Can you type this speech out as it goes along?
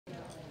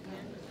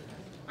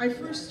I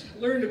first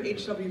learned of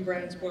H.W.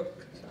 Brand's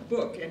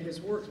book and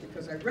his works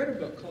because I read a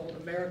book called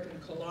American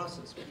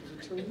Colossus, which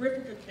was a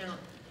terrific account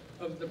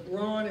of the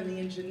brawn and the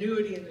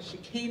ingenuity and the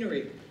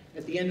chicanery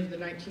at the end of the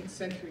 19th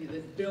century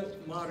that built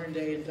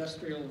modern-day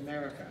industrial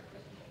America.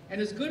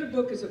 And as good a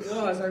book as it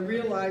was, I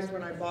realized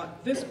when I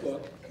bought this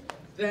book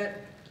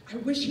that I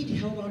wish he'd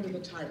held on to the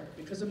title,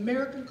 because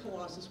American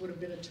Colossus would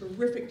have been a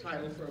terrific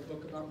title for a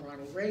book about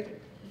Ronald Reagan.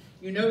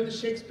 You know the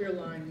Shakespeare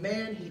line,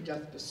 "Man, he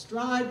doth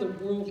bestride the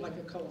world like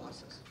a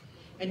colossus."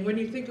 And when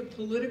you think of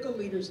political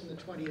leaders in the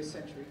 20th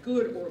century,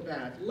 good or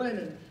bad,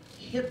 Lenin,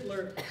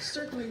 Hitler,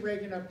 certainly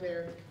Reagan up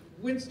there,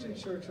 Winston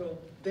Churchill,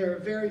 there are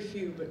very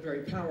few but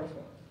very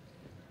powerful.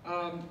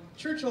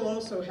 Churchill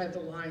also had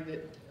the line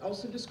that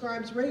also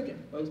describes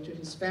Reagan, both to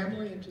his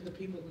family and to the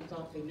people who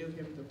thought they knew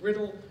him, the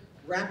riddle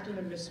wrapped in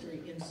a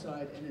mystery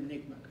inside an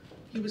enigma.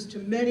 He was to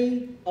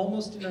many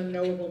almost an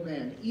unknowable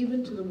man,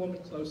 even to the woman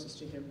closest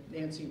to him,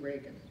 Nancy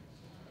Reagan.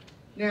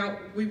 Now,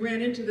 we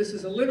ran into this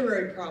as a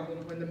literary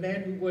problem when the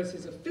man who was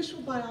his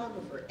official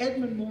biographer,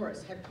 Edmund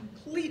Morris, had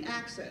complete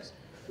access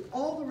to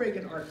all the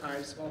Reagan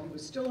archives while he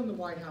was still in the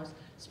White House,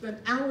 spent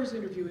hours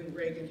interviewing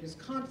Reagan, his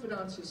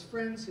confidants, his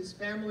friends, his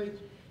family,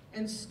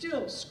 and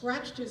still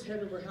scratched his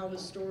head over how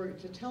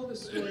to tell this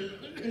story,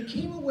 and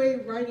came away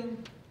writing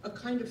a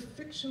kind of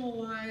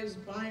fictionalized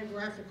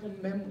biographical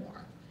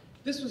memoir.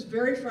 This was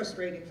very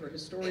frustrating for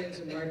historians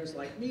and writers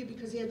like me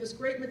because he had this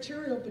great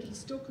material, but he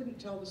still couldn't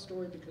tell the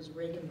story because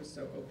Reagan was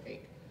so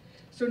opaque.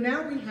 So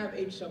now we have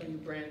H.W.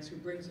 Brands, who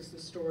brings us the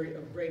story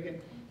of Reagan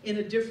in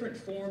a different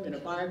form, in a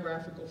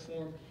biographical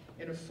form,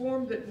 in a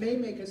form that may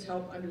make us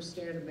help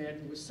understand a man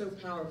who was so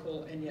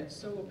powerful and yet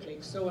so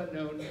opaque, so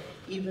unknown,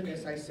 even,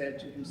 as I said,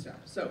 to himself.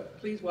 So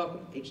please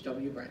welcome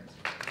H.W. Brands.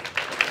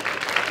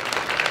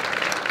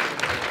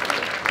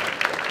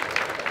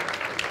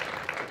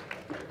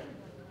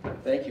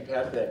 Thank you,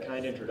 Pat, for that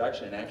kind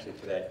introduction, and actually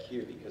for that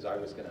cue, because I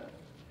was going to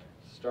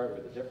start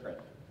in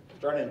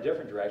a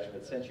different direction,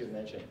 but since you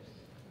mentioned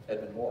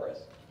Edmund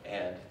Morris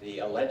and the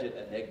alleged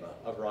enigma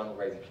of Ronald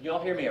Reagan. Can you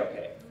all hear me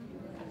okay?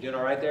 Doing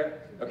all right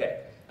there?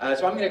 Okay.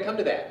 So I'm going to come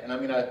to that, and I'm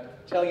going to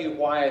tell you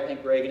why I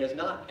think Reagan is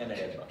not an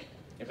enigma.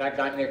 In fact,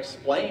 I'm going to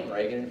explain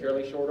Reagan in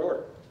fairly short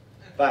order.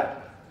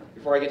 But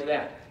before I get to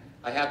that,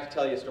 I have to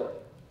tell you a story.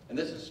 And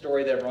this is a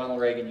story that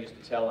Ronald Reagan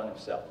used to tell on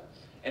himself.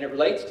 And it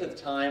relates to the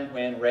time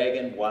when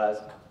Reagan was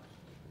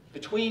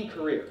between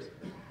careers.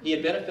 He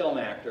had been a film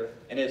actor,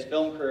 and his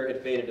film career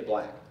had faded to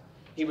black.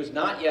 He was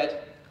not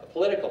yet a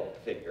political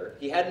figure.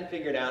 He hadn't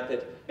figured out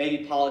that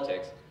maybe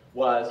politics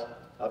was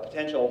a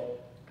potential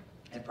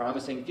and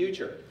promising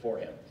future for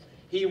him.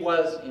 He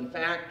was, in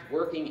fact,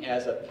 working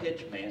as a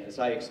pitch man, as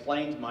I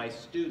explained to my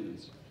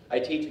students. I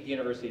teach at the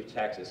University of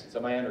Texas, so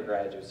my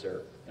undergraduates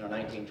are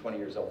 19, 20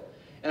 years old.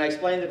 And I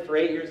explained that for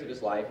 8 years of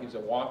his life, he was a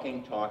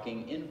walking,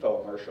 talking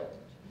infomercial.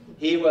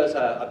 He was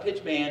a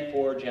pitch man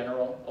for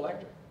General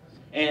Electric.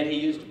 And he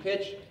used to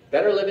pitch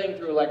better living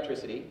through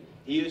electricity.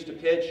 He used to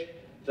pitch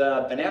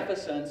the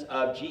beneficence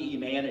of GE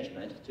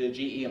management to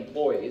GE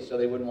employees so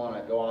they wouldn't want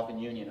to go off and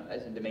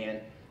unionize and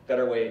demand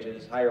better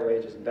wages, higher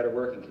wages, and better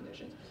working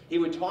conditions. He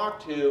would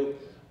talk to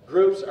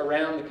groups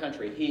around the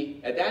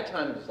country. At that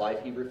time of his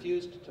life, he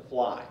refused to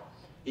fly.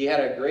 He had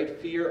a great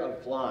fear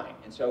of flying,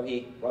 and so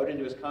he wrote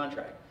into his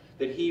contract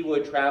that he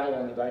would travel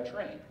only by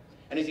train.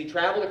 And as he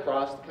traveled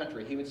across the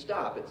country, he would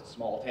stop at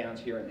small towns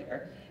here and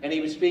there, and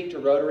he would speak to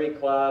Rotary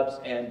clubs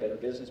and Better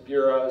Business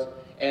Bureaus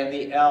and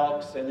the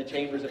Elks and the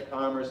Chambers of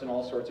Commerce and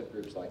all sorts of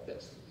groups like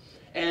this.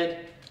 And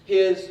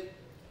his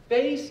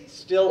face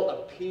still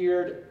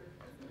appeared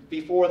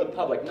before the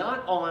public,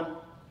 not on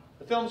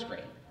the film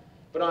screen,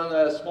 but on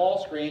the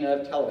small screen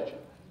of television.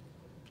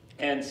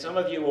 And some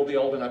of you will be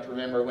old enough to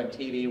remember when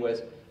TV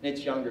was in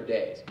its younger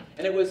days.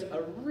 And it was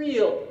a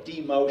real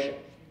demotion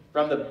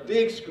from the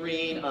big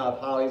screen of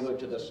Hollywood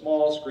to the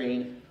small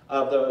screen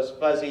of those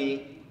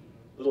fuzzy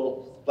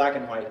little black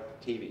and white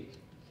TVs.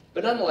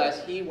 But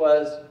nonetheless, he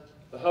was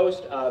the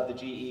host of the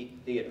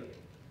GE Theater.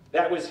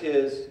 That was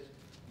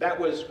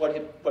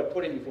what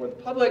put him before the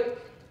public,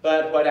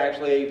 but what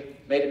actually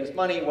made him his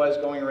money was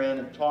going around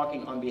and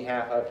talking on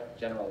behalf of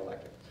General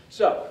Electric.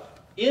 So,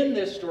 in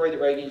this story that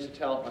Reagan used to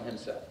tell on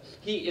himself,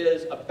 he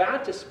is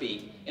about to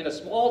speak in a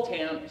small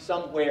town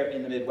somewhere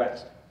in the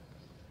Midwest.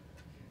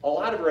 A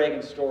lot of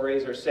Reagan's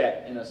stories are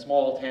set in a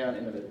small town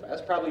in the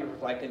Midwest, probably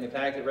reflecting the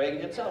fact that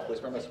Reagan himself was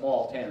from a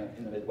small town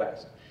in the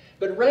Midwest.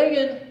 But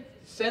Reagan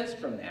sensed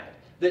from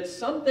that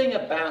something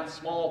about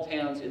small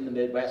towns in the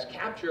Midwest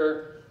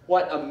capture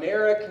what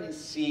Americans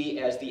see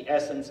as the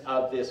essence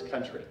of this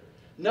country.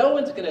 No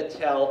one's going to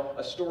tell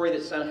a story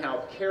that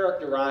somehow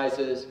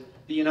characterizes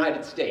the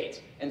United States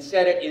and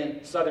set it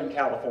in Southern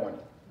California.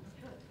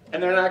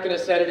 And they're not going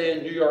to set it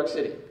in New York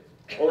City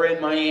or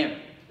in Miami.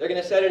 They're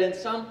going to set it in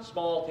some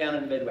small town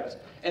in the Midwest.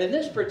 And in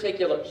this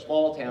particular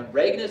small town,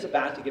 Reagan is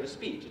about to give a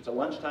speech. It's a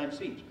lunchtime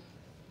speech.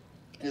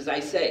 And as I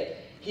say,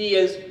 he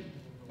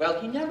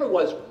never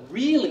was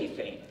really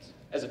famous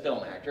as a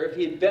film actor. If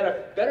he had been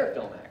a better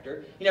film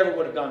actor, he never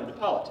would have gone into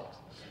politics.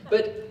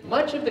 But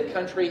much of the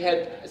country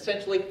had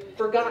essentially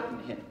forgotten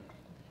him.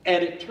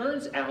 And it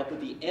turns out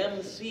that the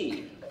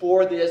MC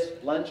for this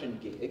luncheon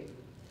gig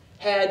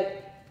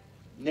had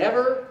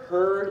never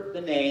heard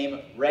the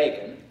name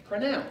Reagan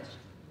pronounced.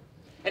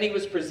 And he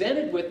was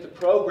presented with the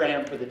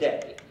program for the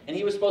day, and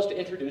he was supposed to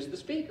introduce the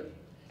speaker.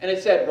 And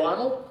it said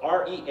Ronald,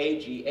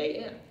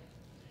 R-E-A-G-A-N.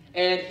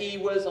 And he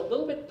was a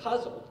little bit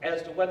puzzled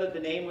as to whether the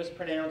name was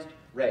pronounced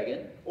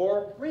Reagan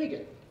or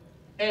Regan.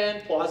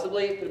 And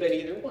plausibly, it could have been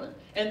either one.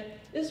 And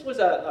this was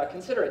a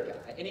considerate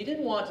guy, and he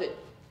didn't want to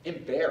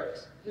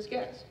embarrass his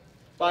guest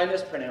by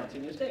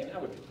mispronouncing his name.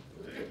 That would be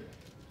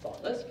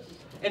thoughtless.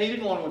 And he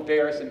didn't want to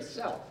embarrass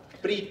himself.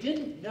 But he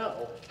didn't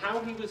know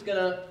how he was going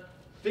to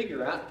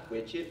figure out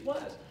which it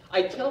was.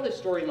 I tell this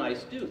story to my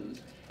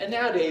students, and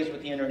nowadays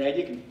with the internet,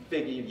 you can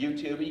figure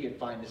YouTube, and you can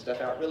find this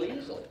stuff out really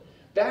easily.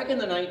 Back in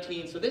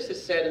the so this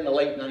is said in the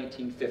late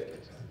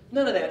 1950s.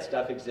 None of that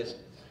stuff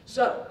existed.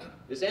 So,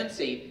 this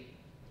MC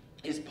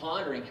is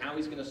pondering how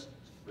he's going to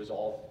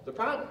resolve the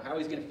problem, how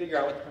he's going to figure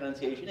out what the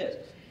pronunciation is.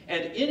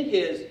 And in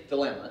his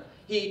dilemma,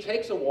 he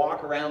takes a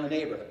walk around the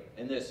neighborhood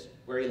in this,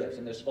 where he lives,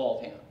 in this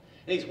small town.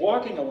 And he's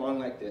walking along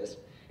like this,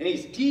 and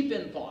he's deep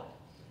in thought.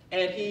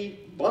 And he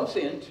bumps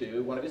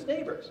into one of his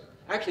neighbors.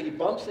 Actually, he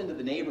bumps into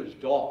the neighbor's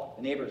dog.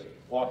 The neighbor's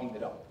walking the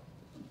dog.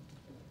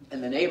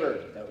 And the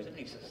neighbor knows him.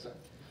 He says,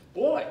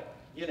 boy,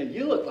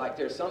 you look like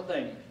there's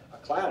something, a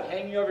cloud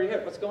hanging over your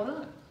head. What's going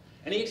on?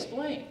 And he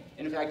explained.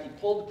 In fact, he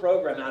pulled the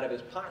program out of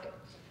his pocket.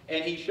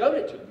 And he showed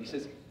it to him. He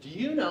says, do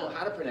you know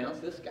how to pronounce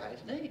this guy's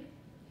name?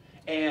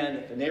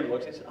 And the neighbor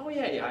looks and says, oh,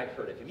 yeah, I've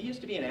heard of him. He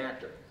used to be an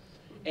actor.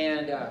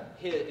 And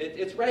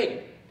it's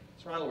Reagan.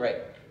 It's Ronald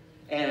Reagan.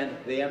 And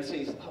the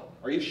MC says, oh,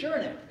 are you sure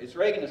now? It's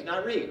Reagan, it's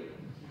not Regan.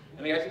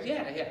 And the guy says,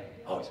 yeah.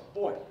 Oh, he says,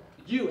 boy,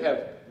 you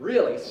have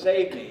really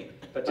saved me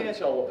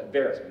potential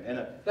embarrassment.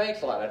 And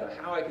thanks a lot. I don't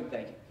know how I can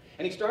thank you.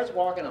 And he starts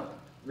walking on,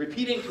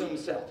 repeating to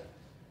himself,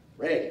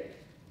 Reagan,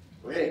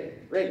 Reagan,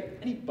 Reagan.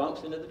 And he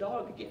bumps into the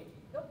dog again.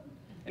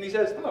 And he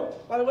says, oh,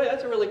 by the way,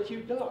 that's a really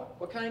cute dog.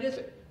 What kind is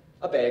it?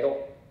 A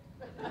bagel.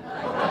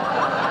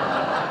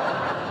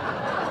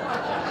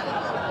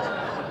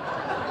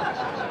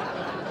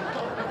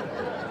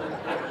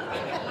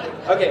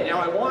 Okay, now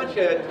I want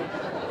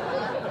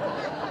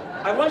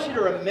you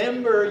to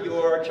remember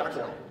your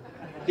chuckle,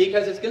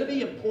 because it's going to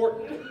be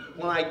important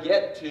when I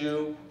get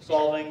to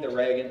solving the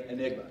Reagan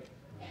enigma.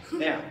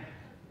 Now,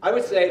 I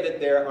would say that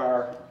there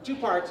are two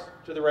parts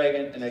to the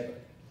Reagan enigma.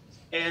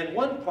 And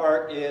one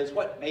part is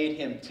what made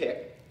him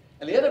tick,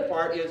 and the other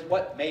part is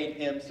what made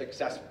him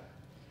successful.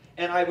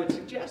 And I would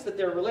suggest that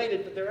they're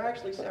related, but they're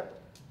actually separate.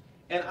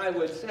 And I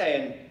would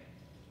say, and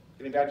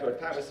getting back to what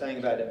Pat was saying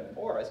about Edmund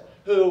Morris,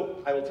 who,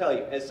 I will tell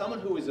you, as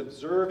someone who was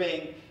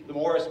observing the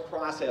Morris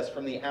process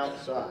from the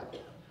outside,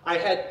 I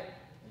had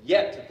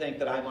yet to think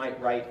that I might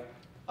write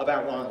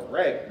about Ronald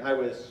Reagan. I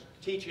was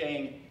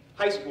teaching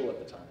high school at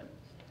the time,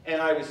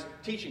 and I was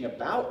teaching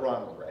about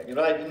Ronald Reagan,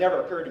 but it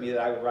never occurred to me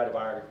that I would write a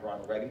biography of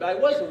Ronald Reagan. But I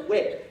was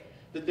aware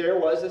that there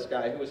was this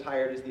guy who was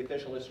hired as the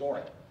official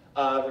historian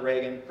of the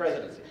Reagan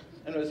presidency,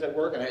 and was at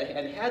work,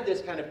 and had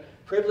this kind of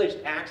privileged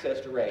access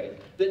to Reagan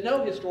that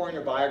no historian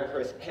or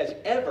biographer has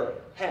ever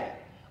had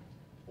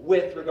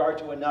with regard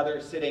to another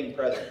sitting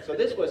president. So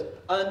this was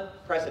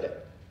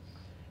unprecedented.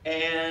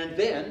 And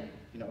then,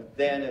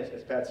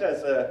 as Pat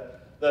says,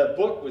 the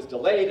book was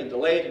delayed and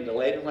delayed and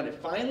delayed, and when it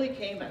finally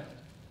came out,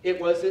 it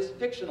was this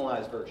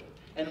fictionalized version.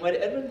 And when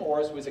Edmund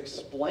Morris was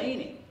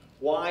explaining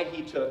why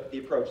he took the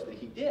approach that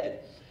he did,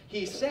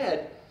 he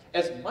said,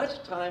 as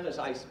much time as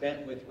I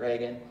spent with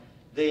Reagan,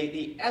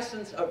 the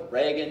essence of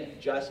Reagan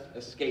just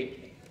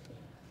escaped me.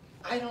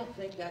 I don't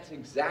think that's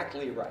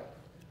exactly right.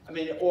 I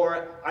mean,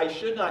 or I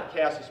should not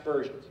cast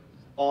aspersions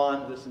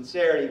on the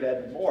sincerity of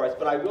Edmund Morris,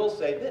 but I will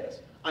say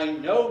this. I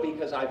know,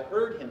 because I've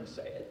heard him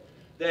say it,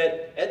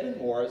 that Edmund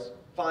Morris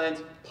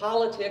finds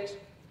politics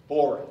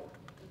boring.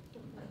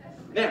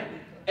 Now,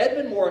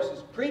 Edmund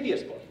Morris's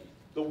previous book,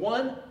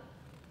 on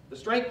the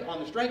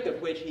strength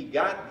of which he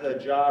got the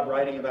job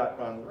writing about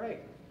Ronald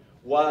Reagan,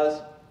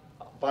 was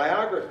a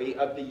biography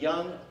of the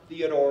young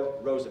Theodore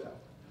Roosevelt.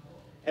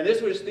 And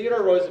this was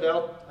Theodore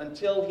Roosevelt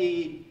until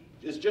he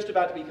is just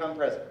about to become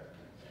president.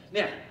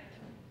 Now,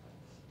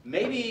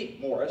 maybe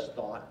Morris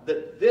thought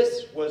that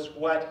this was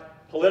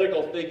what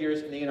political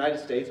figures in the United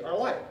States are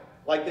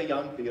like the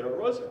young Theodore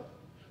Roosevelt,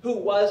 who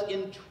was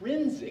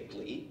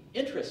intrinsically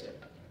interesting.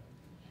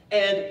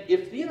 And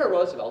if Theodore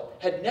Roosevelt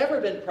had never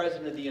been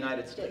president of the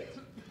United States,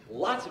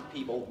 lots of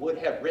people would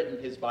have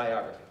written his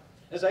biography.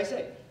 As I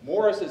say,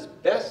 Morris's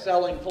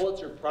best-selling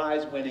Pulitzer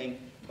Prize winning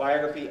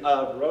biography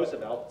of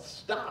Roosevelt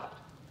stopped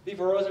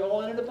before Roosevelt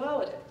went into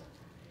politics.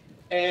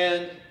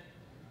 And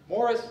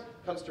Morris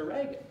comes to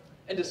Reagan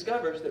and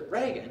discovers that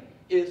Reagan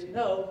is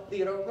no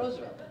Theodore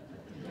Roosevelt.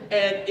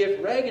 And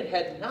if Reagan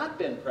had not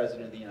been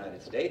president of the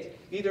United States,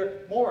 neither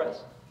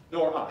Morris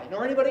nor I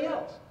nor anybody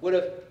else would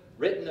have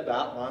written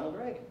about Ronald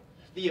Reagan.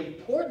 The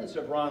importance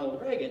of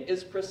Ronald Reagan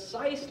is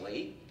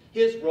precisely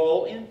his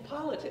role in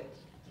politics.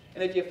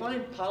 And if you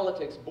find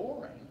politics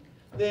boring,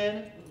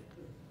 then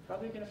you're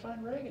probably going to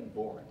find Reagan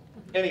boring.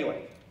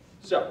 Anyway,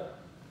 so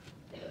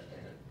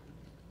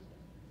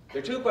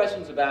There are two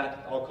questions about,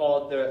 I'll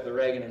call it the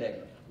Reagan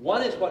enigma.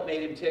 One is what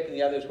made him tick, and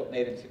the other is what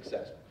made him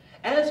successful.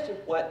 As to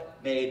what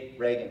made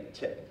Reagan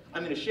tick,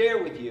 I'm going to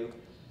share with you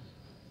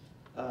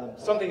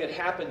something that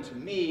happened to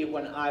me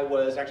when I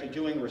was actually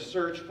doing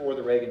research for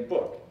the Reagan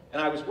book.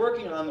 And I was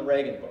working on the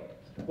Reagan book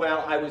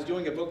while I was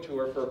doing a book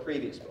tour for a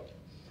previous book.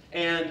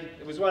 And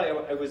it was when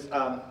I was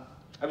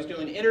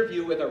doing an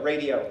interview with a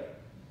radio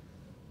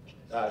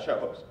show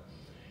host.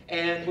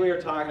 And we were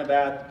talking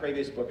about the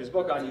previous book, his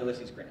book on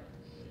Ulysses Grant.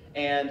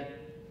 And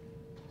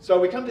so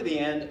we come to the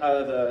end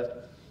of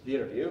the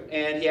interview,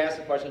 and he asks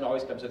the question that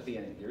always comes at the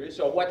end of the interview,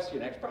 so what's your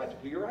next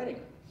project? Who are you writing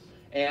on?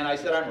 And I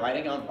said, I'm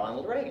writing on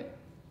Ronald Reagan.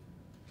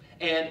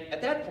 And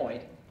at that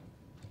point,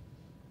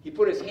 he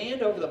put his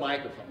hand over the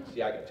microphone.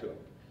 See, I got to him.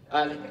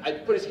 I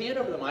put his hand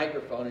over the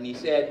microphone, and he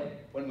said,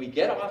 when we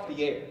get off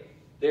the air,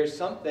 there's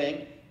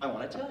something I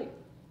want to tell you.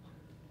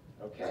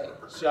 Okay,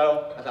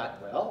 so I thought,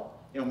 well,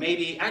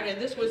 maybe, and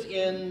this was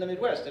in the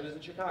Midwest, it was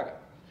in Chicago.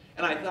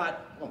 And I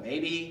thought, well,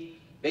 maybe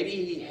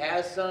he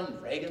has some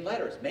Reagan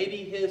letters. Maybe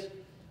his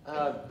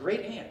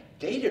great aunt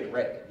dated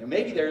Reagan.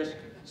 Maybe there's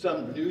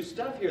some new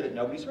stuff here that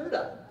nobody's heard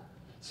of.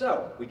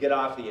 So we get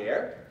off the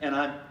air, and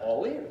I'm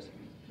all ears.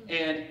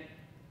 And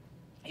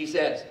he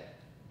says,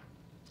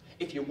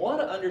 if you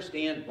want to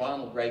understand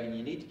Ronald Reagan,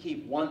 you need to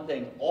keep one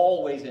thing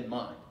always in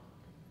mind.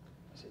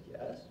 I said,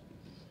 yes.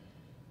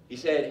 He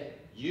said,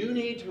 you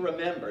need to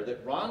remember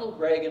that Ronald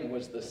Reagan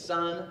was the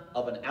son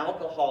of an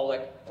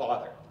alcoholic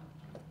father.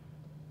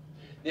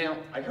 Now,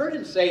 I heard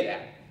him say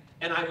that,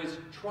 and I was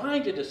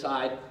trying to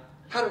decide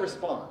how to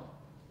respond.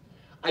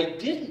 I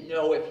didn't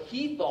know if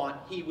he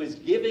thought he was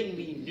giving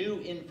me new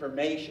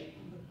information,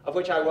 of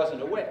which I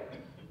wasn't aware.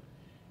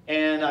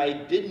 And I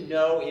didn't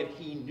know if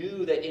he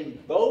knew that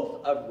in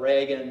both of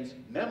Reagan's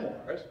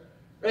memoirs,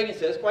 Reagan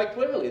says quite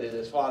clearly that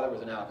his father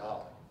was an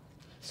alcoholic.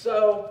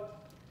 So,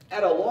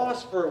 at a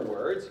loss for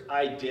words,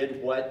 I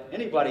did what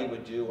anybody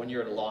would do when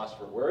you're at a loss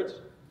for words.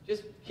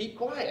 Just keep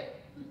quiet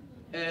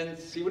and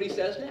see what he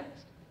says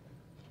next.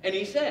 And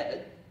he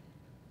said,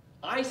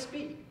 I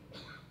speak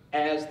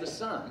as the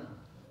son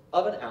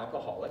of an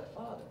alcoholic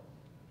father.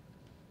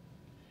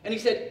 And he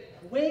said,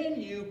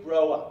 when you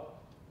grow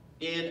up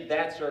in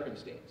that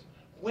circumstance,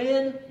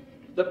 when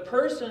the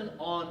person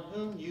on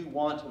whom you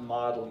want to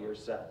model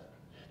yourself,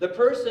 the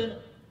person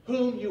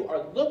whom you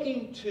are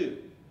looking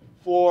to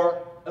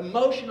for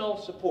emotional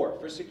support,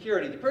 for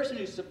security, the person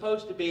who's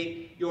supposed to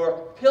be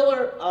your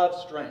pillar of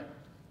strength,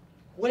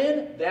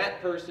 when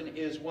that person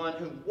is one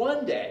who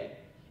one day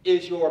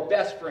is your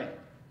best friend,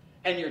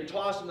 and you're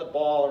tossing the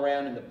ball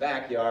around in the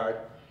backyard,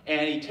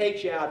 and he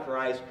takes you out for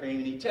ice cream,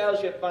 and he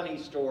tells you funny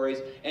stories,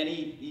 and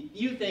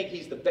you think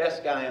he's the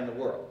best guy in the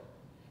world.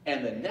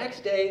 And the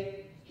next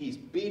day, he's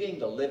beating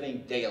the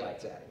living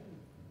daylights at you.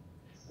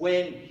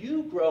 When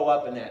you grow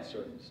up in that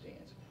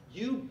circumstance,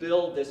 you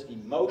build this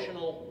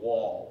emotional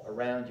wall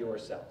around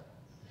yourself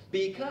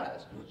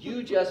because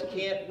you just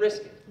can't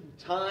risk it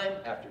time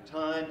after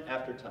time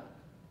after time.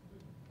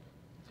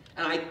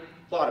 And I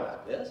thought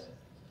about this,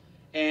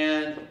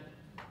 and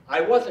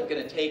I wasn't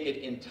going to take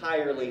it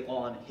entirely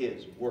on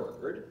his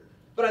word,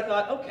 but I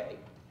thought, okay,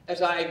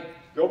 as I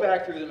go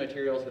back through the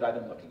materials that I've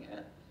been looking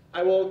at,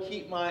 I will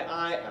keep my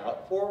eye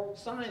out for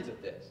signs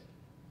of this.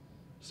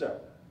 So,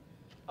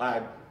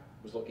 I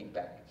was looking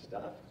back at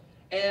stuff,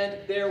 and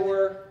there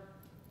were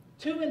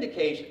two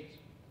indications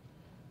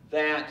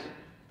that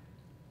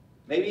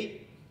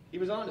maybe he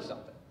was onto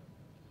something.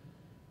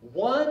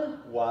 One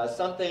was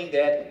something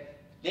that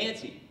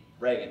Nancy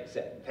Reagan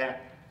said.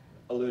 Pat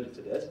alluded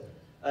to this.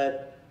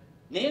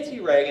 Nancy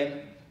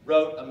Reagan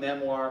wrote a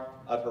memoir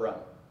of her own.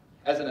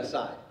 As an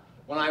aside,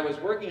 when I was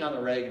working on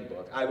the Reagan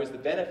book, I was the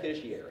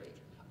beneficiary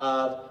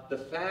of the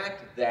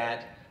fact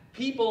that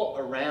people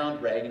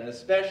around Reagan, and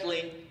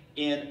especially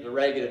in the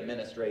Reagan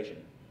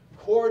administration,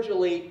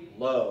 cordially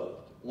loathed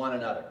one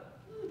another.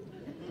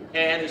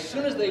 And as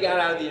soon as they got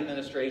out of the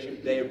administration,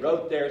 they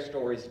wrote their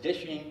stories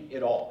dishing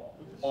it all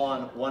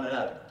on one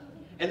another.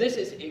 And this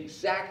is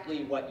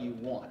exactly what you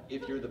want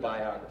if you're the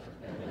biographer.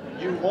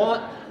 You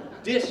want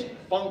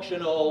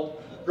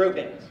dysfunctional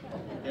groupings.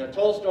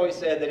 Tolstoy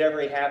said that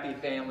every happy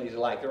family is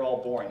alike. They're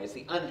all boring. It's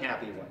the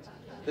unhappy ones.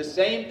 The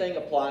same thing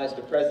applies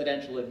to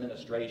presidential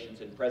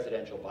administrations and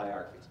presidential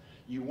biographies.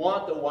 You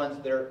want the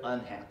ones that are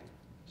unhappy.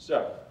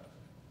 So,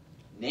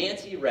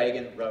 Nancy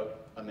Reagan wrote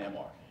a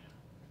memoir.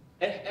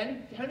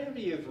 And how many of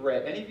you have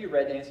read, any of you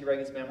read Nancy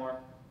Reagan's memoir?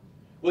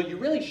 Well, you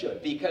really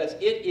should, because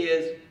it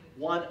is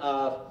one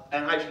of,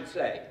 and I should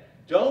say,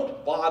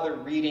 don't bother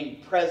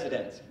reading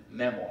presidents'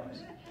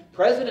 memoirs.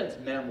 Presidents'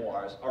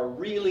 memoirs are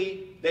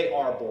really, they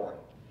are boring,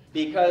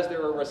 because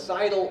they're a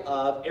recital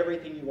of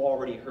everything you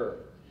already heard.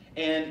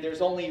 And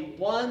there's only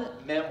one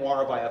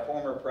memoir by a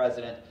former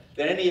president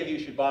that any of you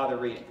should bother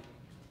reading.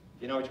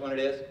 You know which one it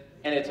is?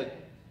 And it's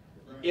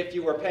if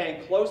you were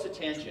paying close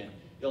attention,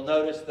 you'll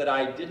notice that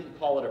I didn't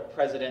call it a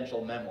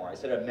presidential memoir. I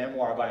said a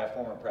memoir by a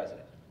former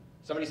president.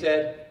 Somebody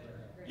said,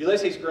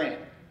 Ulysses Grant.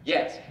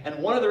 Yes, and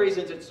one of the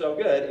reasons it's so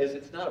good is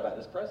it's not about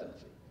his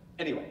presidency.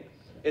 Anyway,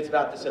 it's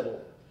about the Civil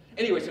War.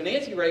 Anyway, so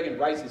Nancy Reagan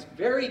writes this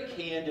very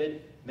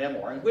candid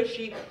memoir in which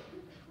she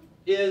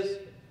is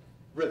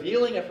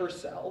revealing of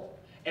herself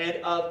and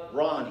of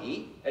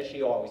Ronnie, as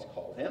she always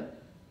called him.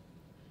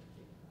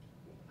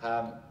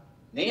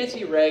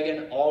 Nancy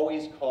Reagan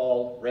always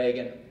called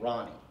Reagan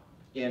Ronnie.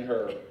 In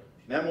her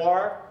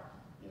memoir,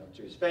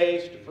 to his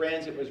face, to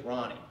friends, it was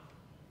Ronnie.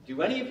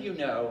 Do any of you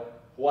know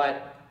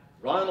what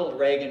Ronald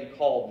Reagan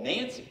called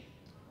Nancy?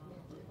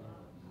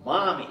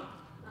 Mommy.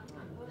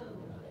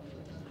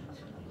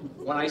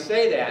 When I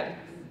say that,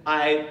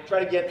 I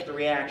try to get the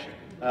reaction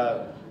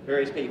of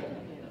various people.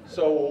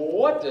 So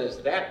what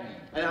does that mean?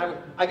 And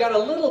I got a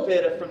little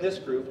bit from this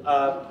group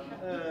of,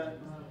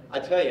 I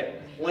tell you,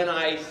 when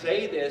I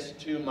say this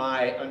to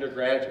my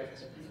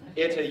undergraduates,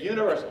 it's a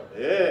universal,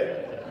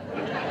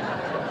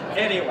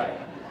 Anyway.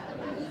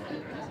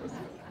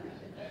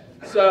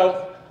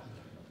 So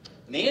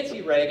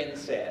Nancy Reagan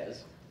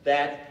says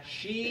that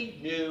she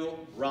knew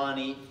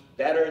Ronnie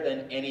better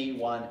than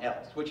anyone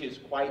else, which is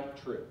quite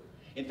true.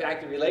 In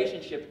fact, the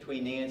relationship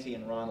between Nancy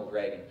and Ronald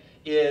Reagan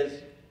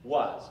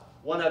was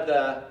one of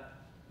the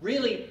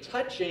really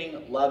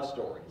touching love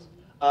stories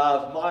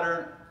of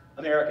modern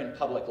American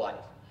public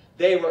life.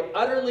 They were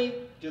utterly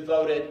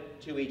devoted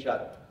to each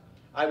other.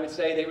 I would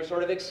say they were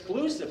sort of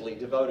exclusively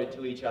devoted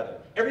to each other.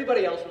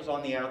 Everybody else was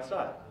on the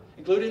outside,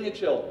 including the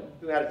children,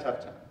 who had a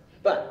tough time.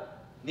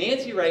 But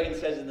Nancy Reagan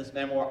says in this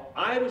memoir,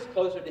 I was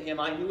closer to him,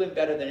 I knew him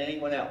better than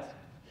anyone else.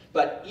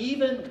 But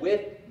even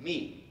with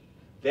me,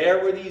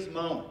 there were these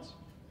moments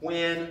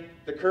when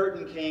the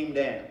curtain came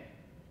down,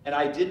 and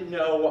I didn't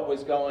know what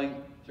was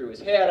going through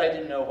his head, I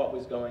didn't know what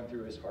was going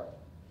through his heart.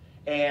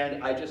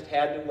 And I just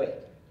had to wait.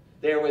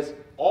 There was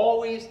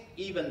always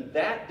even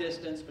that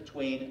distance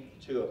between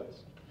the two of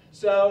us.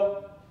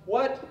 So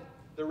what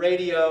the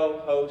radio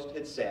host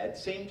had said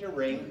seemed to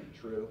ring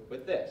true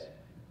with this.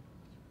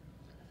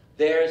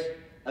 There's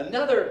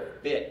another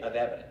bit of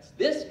evidence.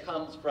 This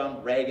comes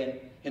from Reagan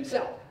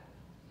himself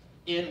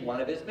in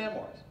one of his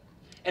memoirs.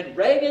 And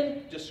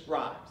Reagan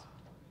describes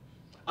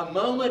a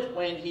moment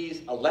when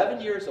he's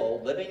 11 years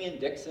old, living in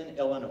Dixon,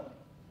 Illinois,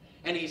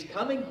 and he's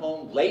coming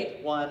home late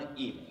one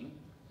evening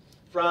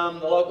from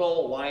the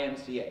local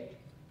YMCA.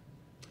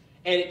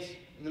 And it's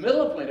in the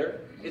middle of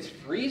winter, it's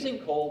freezing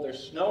cold,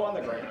 there's snow on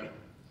the ground.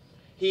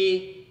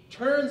 He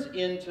turns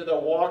into the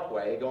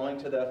walkway going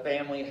to the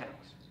family house,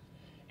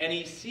 and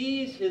he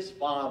sees his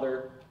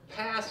father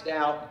passed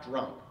out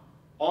drunk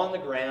on the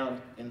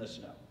ground in the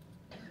snow.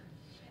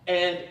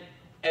 And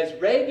as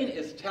Reagan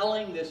is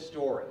telling this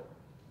story,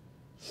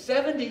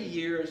 70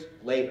 years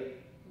later,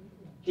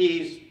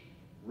 he's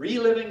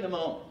reliving the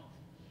moment.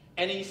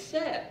 And he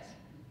says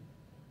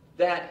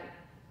that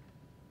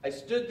I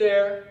stood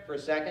there for a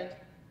second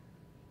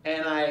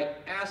and I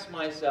asked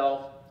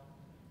myself,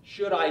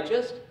 should I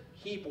just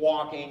keep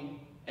walking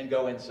and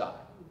go inside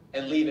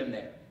and leave him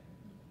there?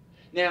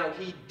 Now,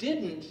 he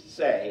didn't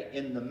say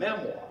in the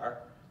memoir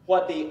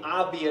what the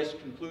obvious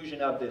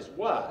conclusion of this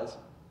was,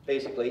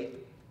 basically,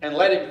 and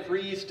let him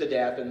freeze to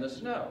death in the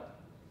snow.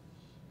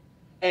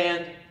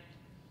 And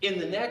in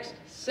the next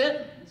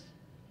sentence,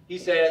 he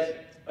says,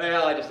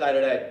 well, I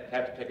decided I'd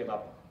have to pick him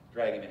up,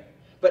 drag him in.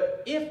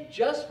 But if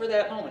just for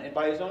that moment, and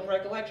by his own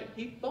recollection,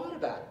 he thought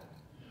about it,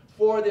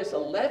 for this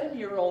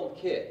 11-year-old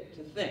kid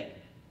to think,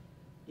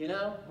 you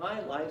know, my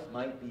life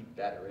might be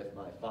better if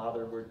my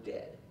father were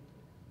dead.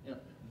 You know,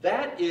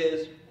 that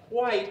is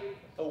quite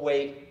a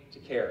weight to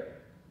carry.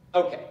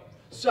 Okay,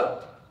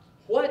 so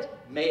what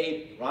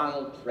made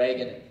Ronald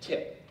Reagan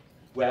tick?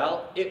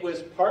 Well, it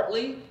was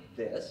partly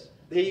this.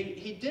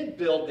 He did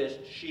build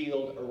this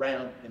shield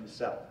around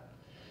himself.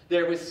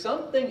 There was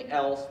something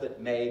else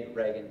that made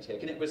Reagan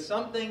tick, and it was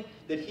something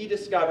that he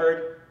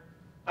discovered,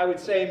 I would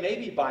say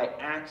maybe by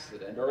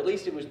accident, or at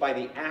least it was by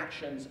the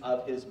actions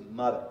of his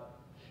mother.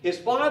 His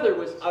father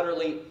was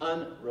utterly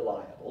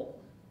unreliable.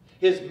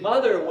 His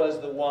mother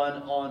was the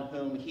one on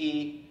whom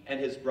he and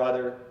his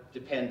brother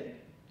depended.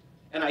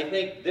 And I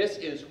think this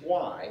is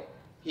why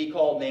he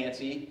called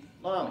Nancy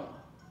Mommy,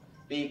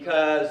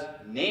 because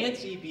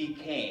Nancy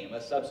became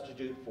a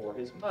substitute for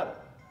his mother.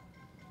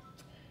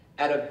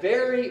 At a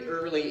very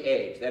early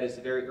age, that is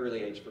the very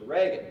early age for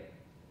Reagan,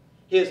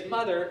 his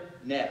mother,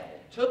 Nell,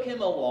 took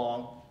him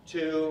along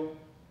to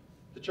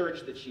the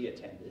church that she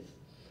attended,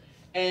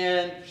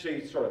 and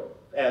she sort of,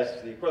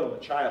 as the equivalent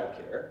of child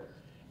care,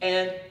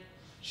 and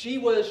she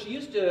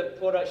used to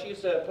put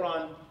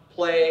on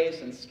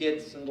plays and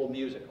skits and little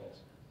musicals.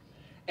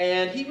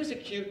 And he was a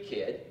cute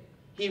kid.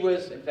 He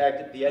was, in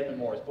fact, the Edmund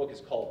Morris book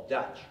is called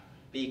Dutch,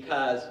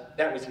 because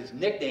that was his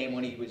nickname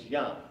when he was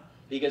young,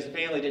 because the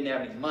family didn't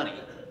have any money,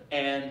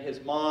 and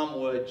his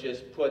mom would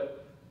just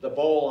put the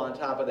bowl on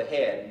top of the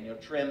head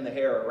and trim the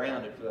hair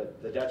around it for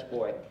the Dutch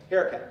boy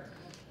haircut.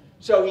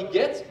 So he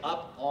gets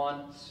up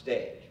on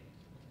stage,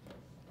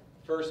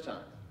 first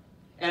time.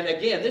 And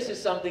again, this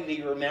is something that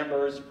he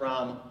remembers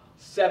from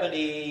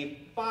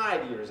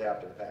 75 years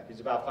after the fact. He's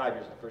about 5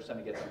 years the first time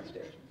he gets on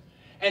stage.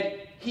 And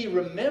he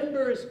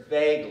remembers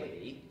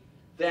vaguely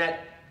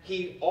that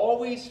he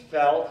always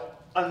felt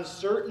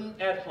uncertain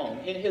at home.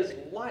 In his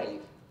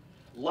life,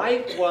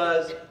 Life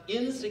was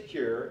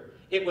insecure.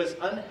 It was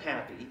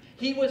unhappy.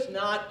 He was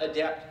not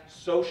adept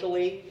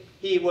socially.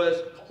 He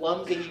was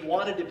clumsy. He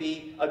wanted to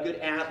be a good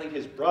athlete.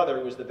 His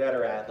brother was the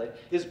better athlete.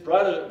 His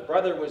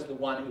brother was the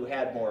one who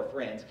had more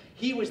friends.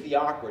 He was the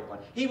awkward one.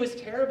 He was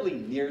terribly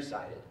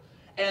nearsighted.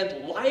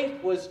 And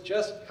life was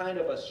just kind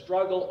of a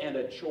struggle and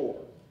a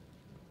chore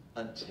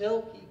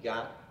until he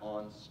got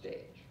on stage.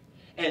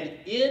 And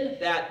in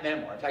that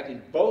memoir, in fact,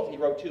 in both, he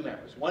wrote two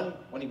memoirs. One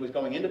when he was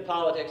going into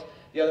politics,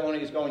 the other one when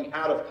he was going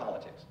out of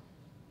politics.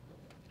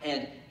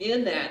 And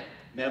in that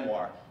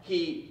memoir,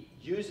 he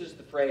uses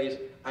the phrase,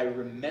 "I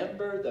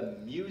remember the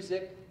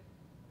music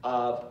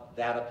of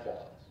that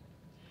applause."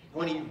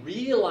 When he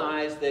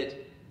realized that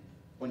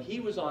when he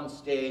was on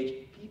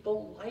stage,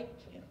 people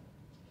liked him.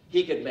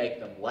 He could make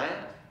them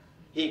laugh.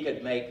 He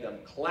could make them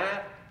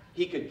clap.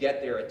 He could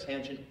get their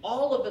attention.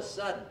 All of a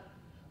sudden,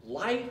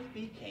 life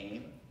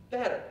became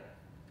better.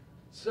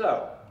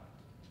 So,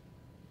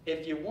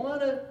 if you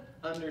want to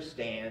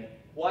understand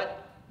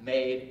what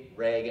made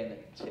Reagan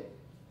tick,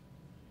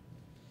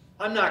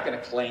 I'm not going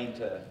to claim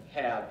to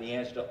have the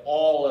answer to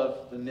all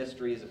of the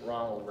mysteries of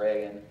Ronald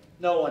Reagan.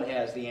 No one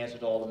has the answer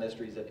to all the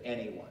mysteries of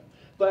anyone.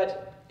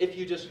 But if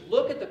you just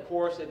look at the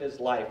course of his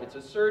life, it's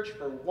a search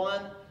for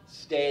one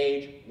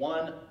stage,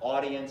 one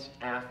audience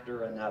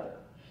after another.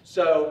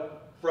 So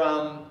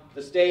from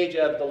the stage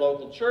of the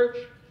local church,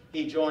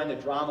 he joined the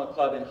drama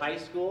club in high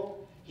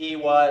school. He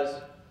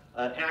was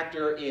an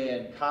actor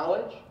in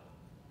college.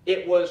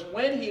 It was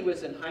when he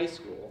was in high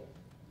school,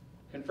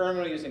 confirmed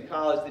when he was in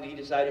college, that he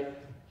decided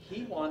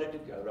he wanted to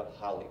go to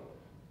Hollywood,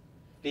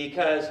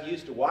 because he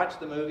used to watch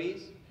the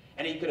movies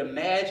and he could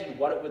imagine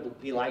what it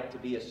would be like to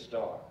be a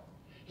star.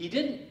 He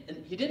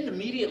didn't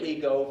immediately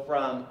go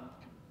from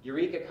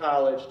Eureka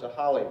College to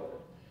Hollywood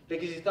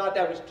because he thought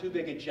that was too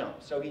big a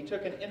jump. So he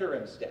took an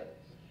interim step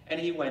and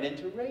he went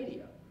into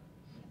radio.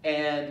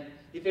 And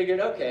he figured,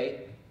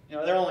 okay, you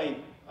know, there are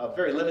only a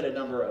very limited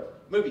number of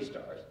movie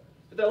stars,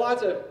 but there are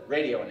lots of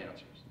radio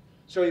announcers.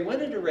 So he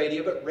went into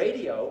radio, but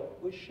radio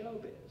was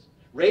showbiz.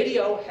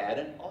 Radio had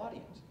an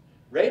audience.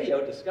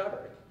 Radio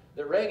discovered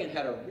that Reagan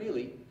had a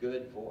really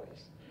good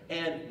voice.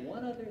 And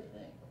one other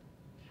thing,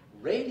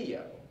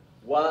 radio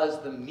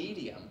was the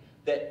medium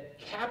that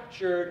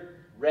captured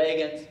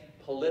Reagan's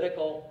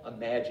political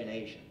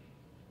imagination.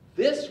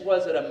 This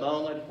was at a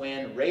moment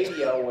when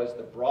radio was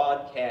the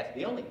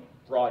only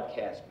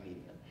broadcast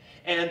medium,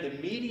 and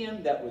the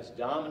medium that was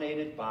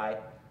dominated by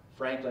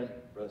Franklin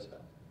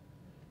Roosevelt.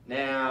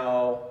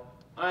 Now,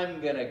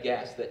 I'm going to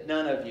guess that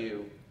none of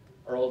you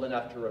are old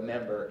enough to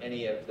remember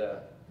any of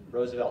the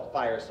Roosevelt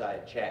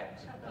fireside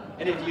chats.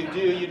 And if you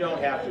do, you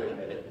don't have to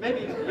admit it.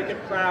 Maybe you can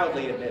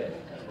proudly admit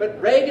it.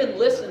 But Reagan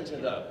listened to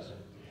those.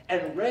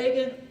 And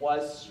Reagan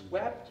was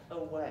swept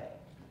away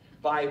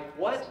by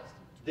what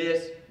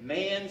this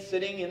man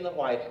sitting in the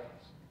White House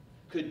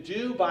could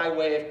do by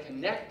way of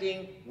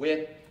connecting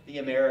with the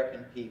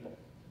American people.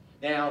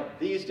 Now,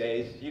 these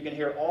days, you can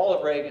hear all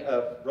of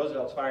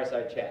Roosevelt's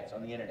fireside chats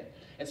on the internet.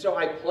 And so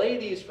I play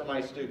these for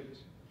my students.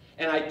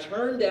 And I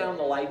turn down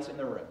the lights in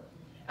the room.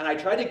 And I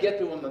try to get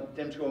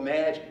them to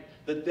imagine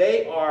that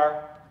they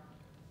are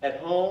at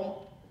home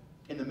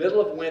in the middle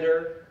of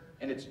winter,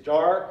 and it's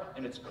dark,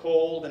 and it's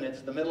cold, and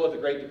it's the middle of the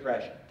Great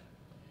Depression.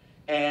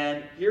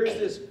 And here's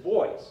this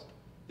voice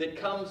that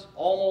comes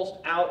almost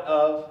out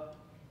of,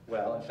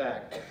 well, in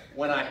fact,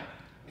 when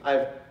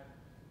I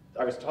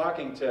was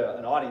talking to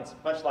an audience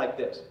much like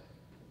this,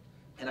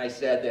 and I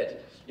said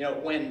that, you know,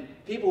 when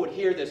people would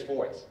hear this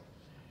voice,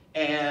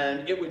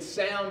 and it would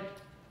sound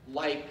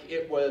like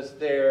it was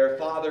their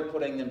father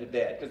putting them to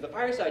bed, because the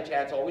fireside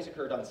chats always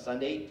occurred on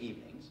Sunday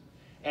evenings,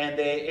 and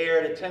they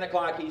aired at 10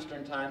 o'clock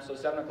Eastern time, so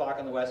 7 o'clock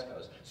on the West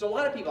Coast. So a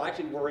lot of people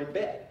actually were in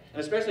bed,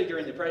 and especially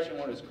during the Depression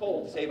when it was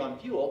cold, to save on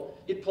fuel,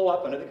 you'd pull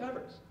up under the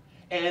covers.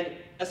 And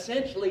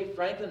essentially,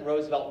 Franklin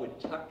Roosevelt would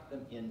tuck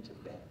them into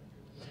bed.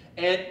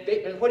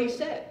 And what he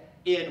said,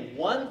 in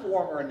one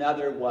form or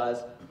another,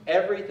 was,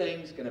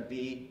 everything's going to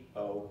be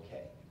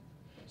okay.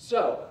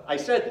 So I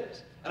said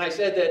this, and I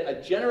said that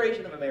a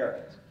generation of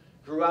Americans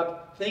grew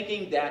up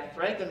thinking that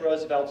Franklin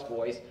Roosevelt's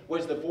voice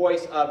was the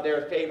voice of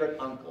their favorite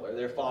uncle or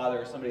their father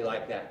or somebody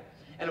like that.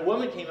 And a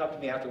woman came up to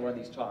me after one of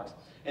these talks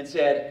and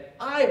said,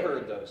 I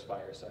heard those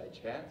fireside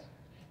chats,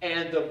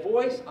 and the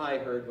voice I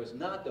heard was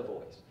not the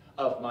voice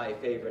of my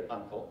favorite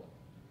uncle.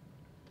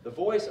 The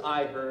voice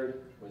I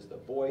heard was the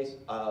voice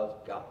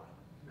of God.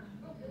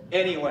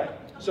 Anyway,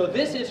 so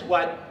this is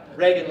what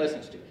Reagan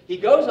listens to. He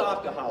goes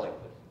off to Hollywood.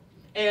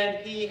 And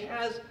he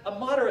has a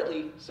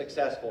moderately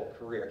successful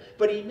career.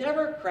 But he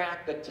never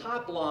cracked the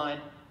top line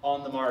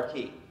on the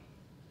marquee.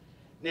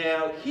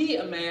 Now, he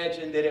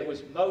imagined that it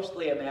was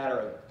mostly a matter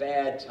of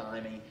bad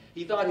timing.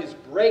 He thought his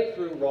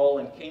breakthrough role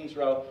in King's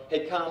Row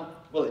had come,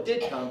 well, it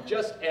did come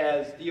just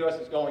as the U.S.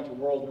 was going to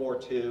World War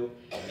II.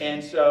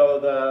 And so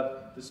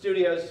the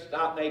studios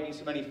stopped making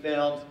so many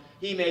films.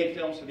 He made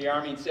films for the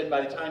Army and said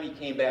by the time he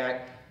came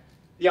back,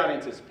 the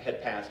audiences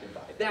had passed him by.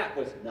 That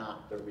was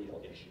not the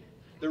real issue.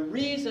 The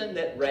reason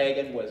that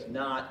Reagan was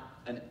not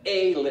an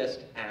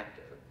A-list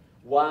actor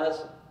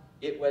was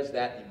It was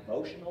that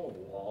emotional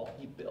wall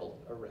he built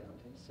around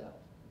himself.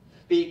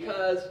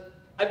 Because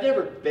I've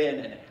never been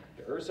an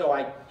actor, so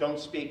I don't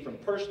speak from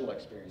personal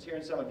experience here,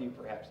 and some of you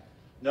perhaps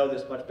know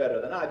this much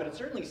better than I, but it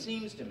certainly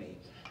seems to me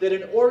that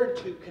in order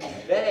to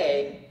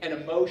convey an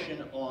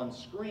emotion on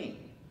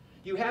screen,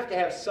 you have to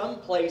have some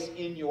place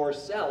in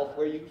yourself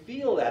where you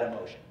feel that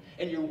emotion,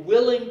 and you're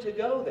willing to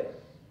go there.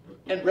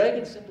 And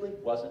Reagan simply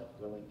wasn't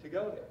willing to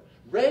go there.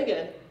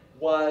 Reagan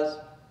was,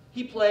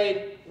 he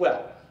played,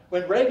 well,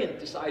 when Reagan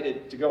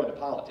decided to go into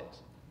politics,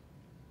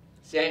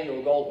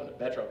 Samuel Goldwyn of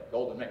Metro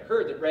Goldwyn Mayer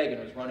heard that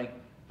Reagan was running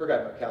for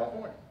governor of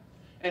California.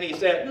 And he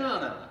said,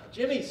 no,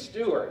 Jimmy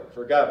Stewart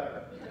for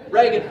governor,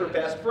 Reagan for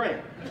best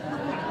friend.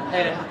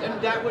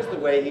 And that was the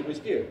way he was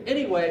viewed.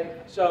 Anyway,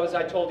 so as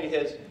I told you,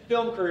 his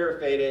film career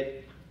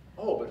faded.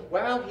 Oh, but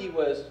while he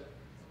was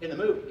in the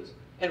movies,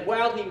 and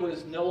while he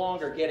was no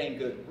longer getting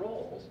good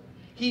roles,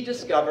 he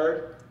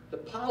discovered the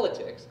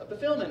politics of the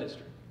film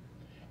industry.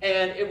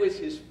 And it was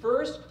his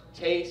first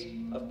taste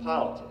of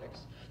politics,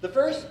 the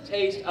first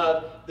taste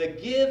of the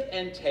give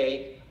and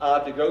take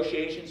of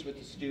negotiations with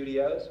the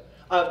studios,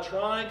 of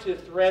trying to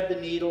thread the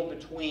needle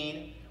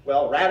between,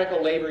 well,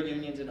 radical labor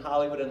unions in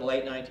Hollywood in the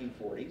late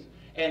 1940s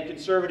and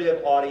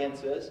conservative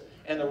audiences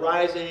and the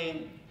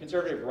rising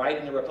conservative right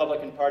in the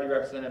Republican Party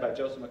represented by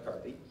Joseph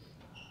McCarthy.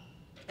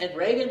 And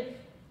Reagan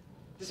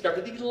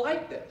discovered that he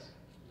liked this.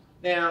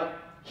 Now,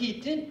 he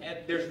didn't,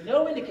 there's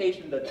no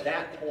indication that at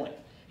that point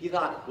he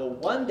thought, well,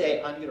 one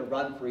day I'm going to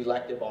run for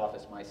elective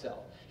office myself.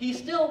 He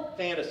still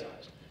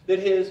fantasized that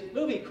his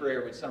movie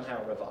career would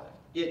somehow revive.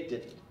 It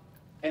didn't.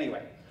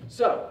 Anyway,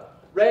 so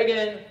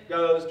Reagan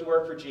goes to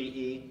work for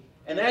GE,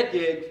 and that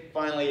gig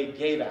finally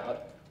gave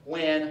out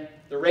when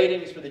the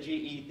ratings for the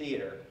GE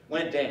theater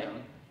went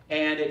down,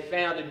 and it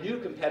found a new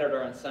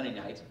competitor on Sunday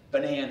nights,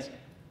 Bonanza.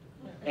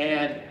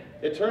 And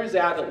it turns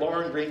out that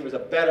Lauren Green was a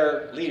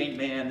better leading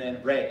man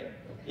than Reagan,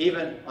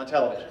 even on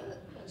television.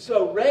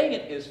 So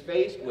Reagan is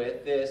faced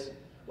with this,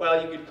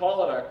 well, you could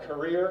call it a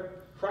career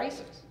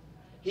crisis.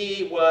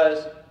 He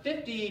was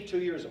 52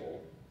 years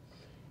old,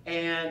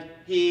 and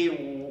he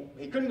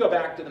couldn't go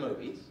back to the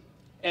movies,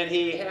 and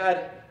he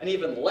had an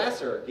even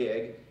lesser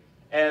gig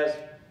as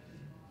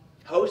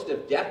host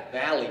of Death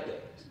Valley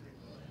Days.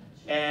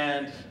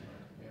 And,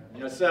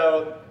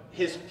 so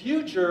his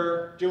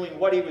future doing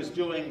what he was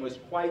doing was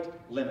quite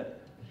limited.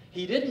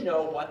 He didn't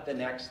know what the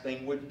next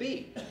thing would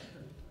be.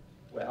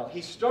 Well,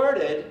 he sort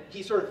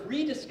of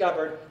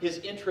rediscovered his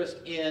interest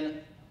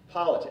in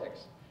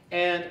politics.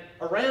 And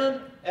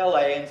around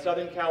LA and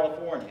Southern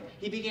California,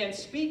 he began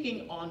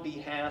speaking on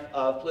behalf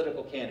of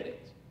political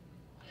candidates.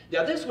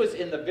 Now, this was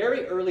in the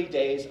very early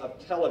days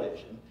of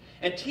television,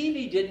 and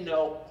TV didn't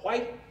know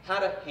quite how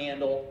to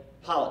handle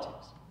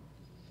politics.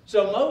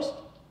 So most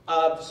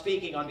of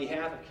speaking on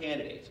behalf of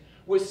candidates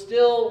was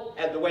still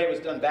the way it was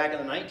done back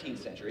in the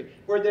 19th century,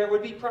 where there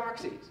would be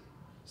proxies.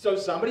 So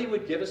somebody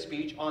would give a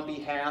speech on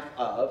behalf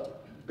of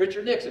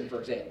Richard Nixon, for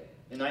example,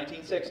 in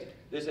 1960.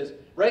 This is,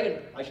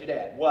 Reagan, I should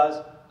add,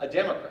 was a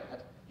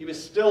Democrat. He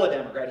was still a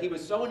Democrat. He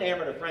was so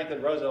enamored of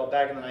Franklin Roosevelt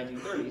back in the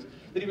 1930s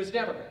that he was a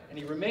Democrat. And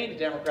he remained a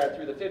Democrat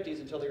through the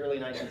 50s until the early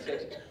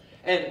 1960s.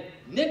 And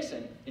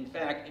Nixon, in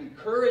fact,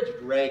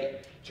 encouraged Reagan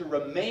to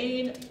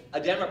remain a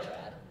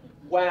Democrat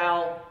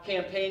while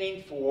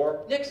campaigning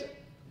for Nixon,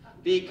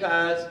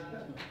 because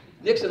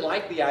Nixon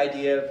liked the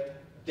idea of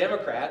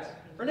Democrats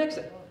for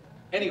Nixon.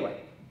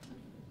 Anyway,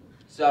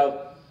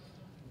 so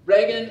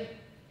Reagan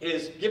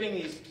is giving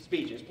these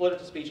speeches,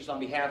 political speeches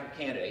on behalf of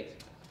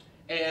candidates,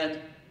 and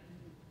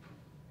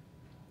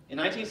in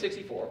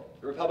 1964,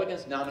 the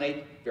Republicans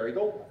nominate Barry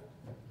Goldwater.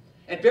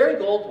 And Barry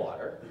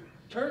Goldwater,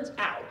 turns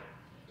out,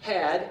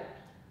 had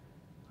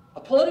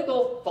a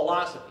political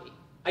philosophy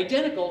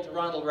identical to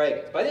Ronald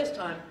Reagan's. By this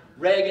time,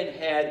 Reagan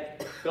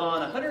had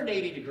gone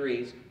 180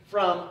 degrees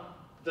from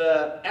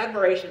the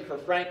admiration for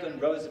Franklin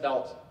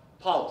Roosevelt's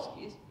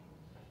policies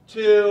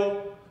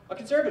to a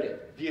conservative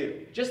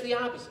view, just the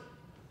opposite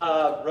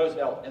of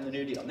Roosevelt and the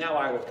New Deal. Now,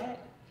 I will add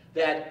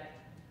that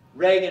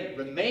Reagan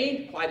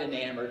remained quite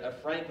enamored of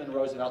Franklin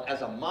Roosevelt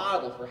as a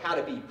model for how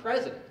to be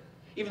president,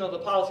 even though the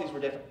policies were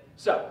different.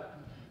 So,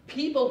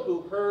 people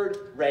who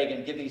heard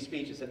Reagan give these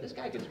speeches said, this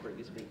guy gives a pretty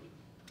good speech.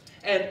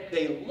 And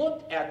they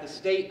looked at the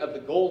state of the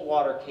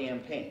Goldwater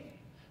campaign.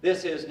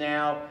 This is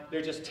now, there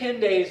are just 10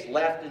 days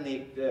left in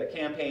the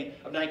campaign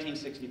of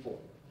 1964.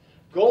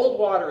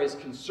 Goldwater is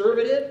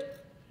conservative,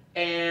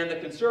 and the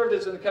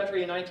conservatives in the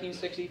country in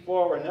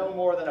 1964 were no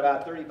more than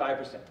about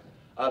 35%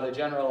 of the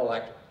general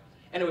electorate.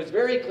 And it was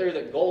very clear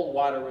that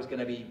Goldwater was going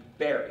to be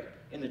buried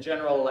in the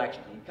general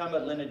election. The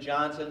incumbent Lyndon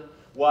Johnson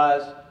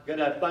was going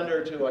to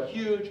thunder to a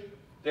huge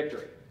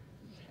victory.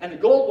 And the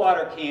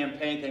Goldwater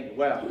campaign think,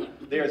 well,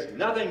 there's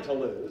nothing to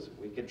lose.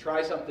 We can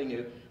try something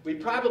new. We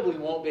probably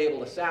won't be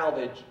able to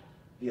salvage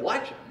the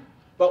election,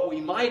 but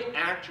we might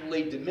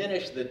actually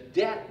diminish the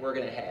debt we're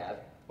going to have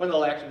when the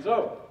election's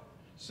over.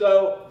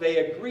 So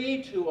they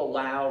agreed to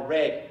allow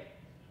Reagan,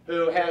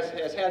 who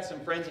has had some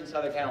friends in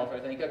Southern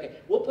California, think, okay,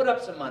 we'll put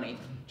up some money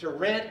to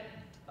rent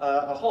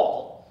a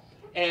hall,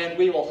 and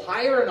we will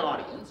hire an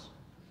audience,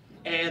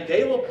 and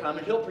they will come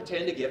and he'll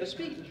pretend to give a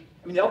speech.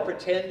 I mean, they'll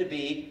pretend to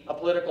be a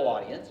political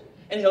audience,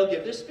 and he'll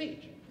give this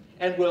speech.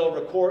 And we'll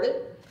record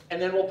it,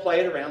 and then we'll play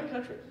it around the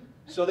country.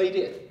 So they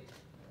did.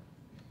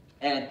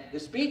 And the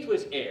speech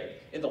was aired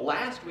in the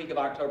last week of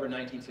October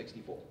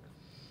 1964.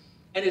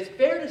 And it's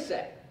fair to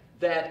say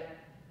that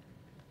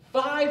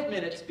 5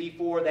 minutes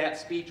before that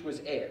speech was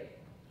aired,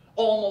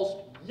 almost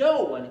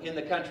no one in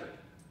the country,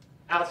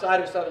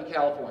 outside of Southern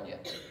California,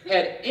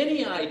 had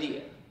any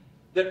idea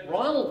that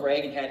Ronald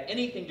Reagan had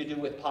anything to do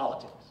with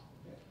politics.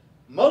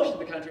 Most of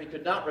the country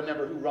could not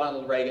remember who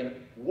Ronald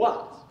Reagan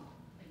was.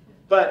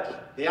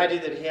 But the idea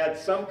that he had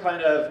some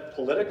kind of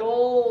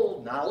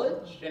political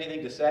knowledge,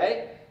 anything to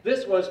say,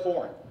 this was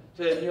foreign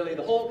to nearly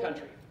the whole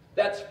country.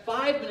 That's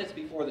 5 minutes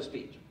before the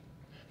speech.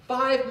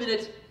 5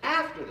 minutes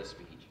after the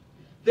speech,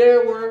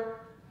 there were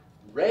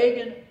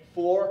Reagan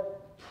for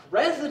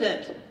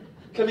President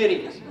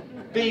committees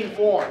being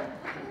formed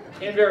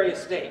in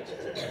various states.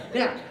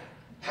 Now,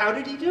 how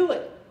did he do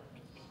it?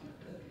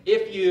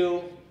 If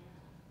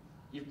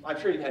I'm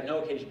sure you've had no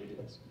occasion to do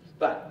this,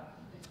 but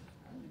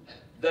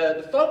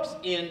the folks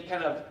in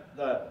kind of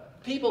the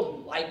people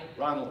who like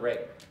Ronald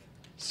Reagan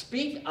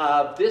speak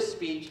of this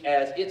speech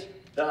as it's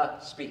the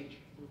speech.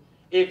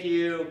 If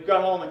you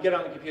go home and get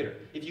on the computer,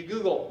 if you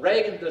Google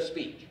Reagan the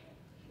speech,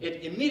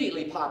 it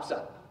immediately pops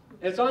up.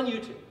 And it's on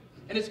YouTube.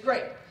 And it's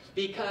great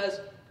because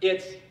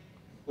it's,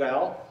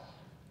 well,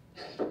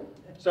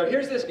 so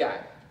here's this guy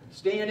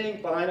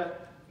standing behind a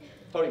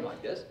podium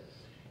like this,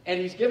 and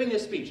he's giving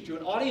this speech to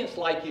an audience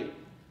like you,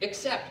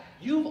 except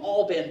you've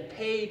all been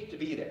paid to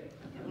be there.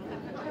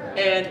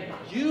 And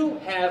you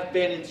have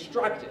been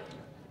instructed,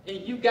 and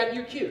you've got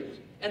your cues.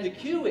 And the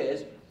cue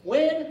is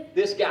when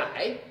this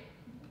guy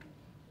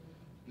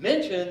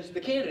mentions the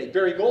candidate,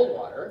 Barry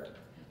Goldwater,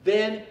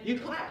 then you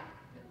clap.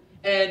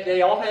 And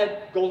they all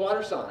had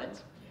Goldwater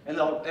signs, and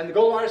the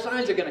Goldwater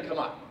signs are going to come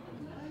up.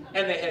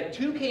 And they had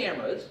 2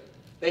 cameras.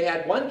 They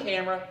had one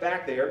camera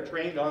back there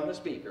trained on the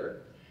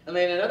speaker, and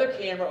they had another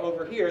camera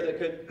over here that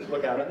could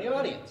look out on the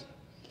audience.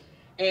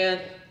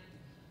 And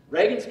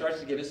Reagan starts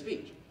to give his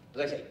speech.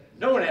 As I say,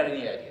 no one had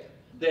any idea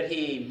that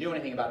he knew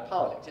anything about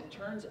politics. It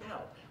turns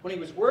out, when he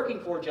was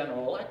working for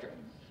General Electric,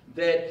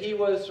 that he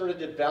was sort of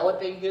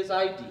developing his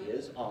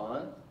ideas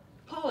on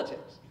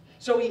politics.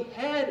 So he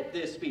had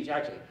this speech.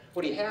 Actually,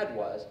 what he had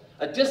was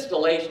a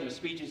distillation of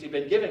speeches he'd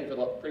been giving for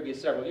the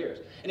previous several years.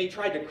 And he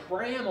tried to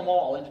cram them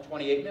all into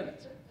 28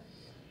 minutes.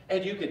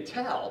 And you could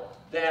tell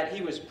that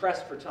he was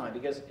pressed for time,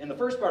 because in the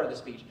first part of the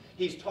speech,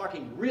 he's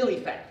talking really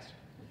fast.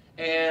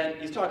 And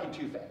he's talking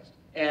too fast.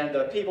 And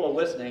the people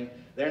listening,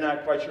 they're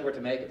not quite sure what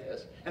to make of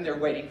this, and they're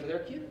waiting for their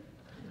cue.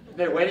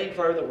 They're waiting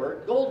for the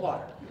word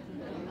Goldwater.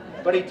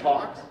 But he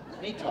talks,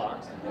 and he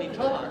talks, and he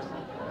talks,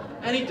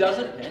 and he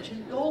doesn't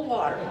mention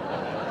Goldwater.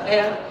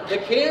 And the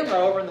camera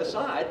over on the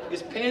side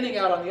is panning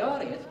out on the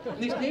audience, and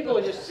these people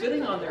are just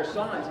sitting on their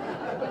signs.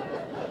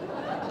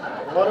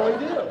 What do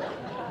we do?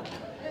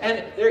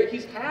 And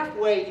he's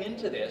halfway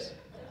into this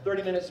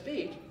 30-minute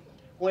speech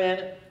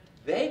when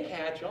they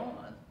catch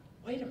on,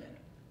 wait a minute,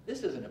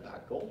 this isn't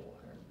about Goldwater.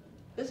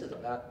 This is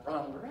about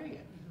Ronald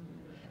Reagan.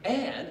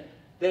 And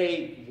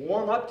they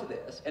warm up to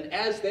this, and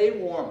as they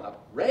warm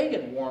up,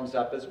 Reagan warms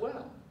up as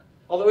well.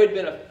 Although he'd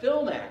been a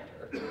film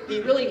actor,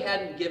 he really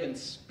hadn't given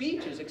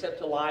speeches except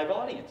to live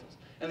audiences.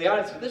 And the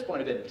audience at this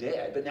point had been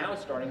dead, but now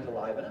it's starting to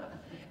liven up.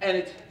 And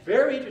it's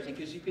very interesting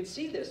because you can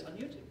see this on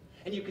YouTube.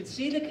 And you can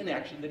see the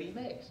connection that he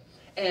makes.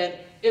 And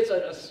it's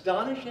an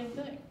astonishing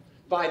thing.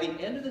 By the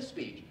end of the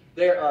speech,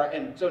 there are,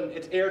 and so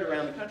it's aired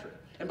around the country,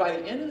 and by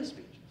the end of the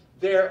speech,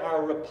 there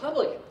are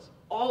Republicans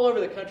all over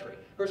the country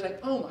who are saying,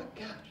 oh my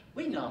gosh,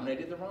 we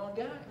nominated the wrong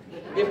guy.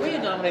 If we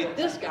had nominated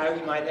this guy,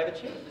 we might have a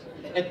chance.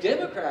 And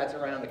Democrats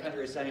around the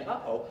country are saying,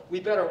 uh-oh, we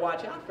better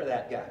watch out for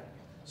that guy.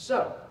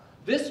 So,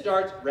 this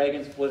starts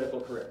Reagan's political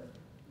career.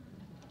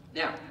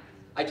 Now,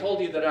 I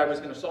told you that I was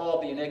going to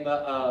solve the enigma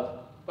of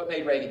what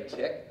made Reagan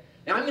tick.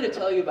 Now I'm going to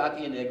tell you about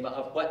the enigma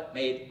of what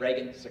made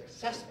Reagan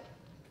successful.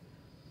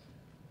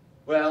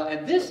 Well,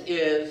 and this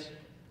is,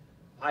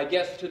 I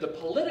guess, to the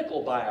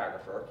political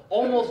biographer,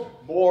 almost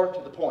more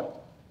to the point.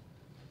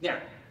 Now,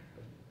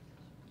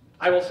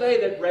 I will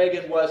say that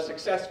Reagan was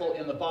successful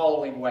in the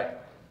following way.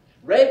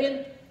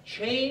 Reagan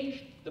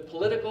changed the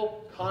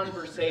political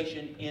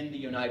conversation in the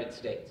United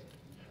States.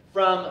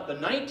 From the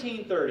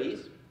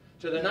 1930s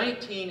to the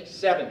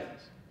 1970s,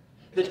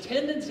 the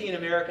tendency in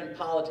American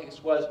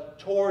politics was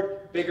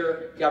toward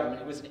bigger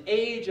government. It was an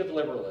age of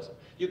liberalism.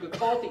 You could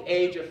call it the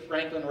age of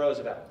Franklin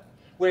Roosevelt,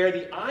 where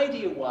the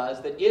idea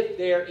was that if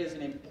there is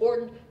an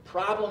important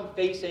problem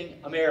facing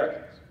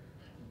Americans,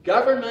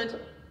 government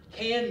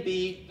can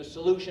be the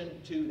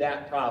solution to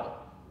that problem.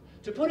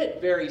 To put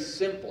it very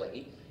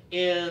simply,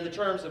 in the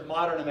terms of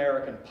modern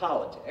American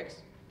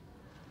politics,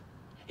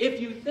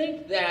 if you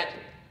think that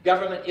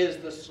government is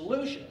the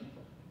solution,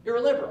 you're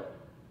a liberal.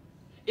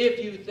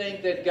 If you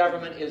think that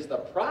government is the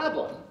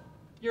problem,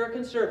 you're a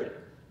conservative.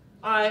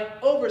 I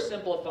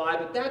oversimplify,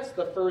 but that's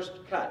the first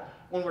cut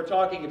when we're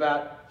talking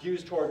about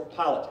views toward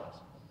politics.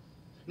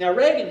 Now,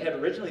 Reagan had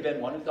originally been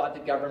one who thought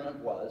that government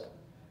was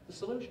the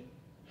solution.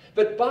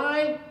 But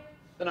by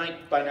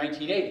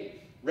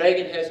 1980,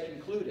 Reagan has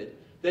concluded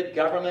that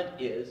government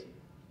is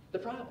the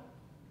problem.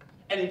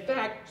 And in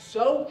fact,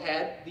 so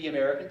had the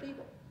American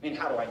people. I mean,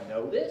 how do I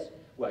know this?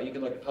 Well, you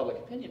can look at public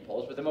opinion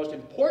polls, but the most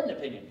important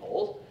opinion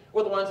polls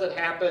were the ones that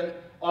happen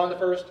on the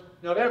 1st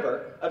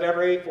November of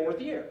every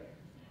 4th year.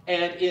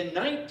 And in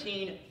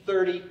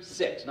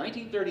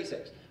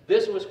 1936,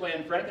 this was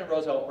when Franklin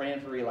Roosevelt ran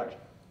for re-election.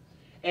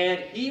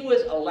 And he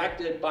was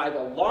elected by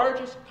the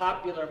largest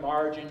popular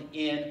margin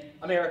in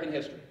American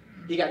history.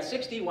 He got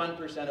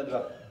 61% of the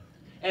vote.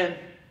 And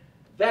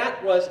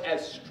that was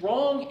as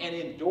strong an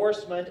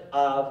endorsement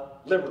of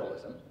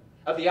liberalism,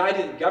 of the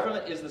idea that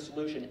government is the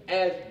solution,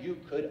 as you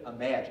could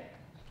imagine.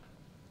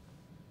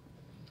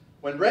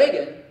 When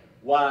Reagan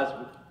runs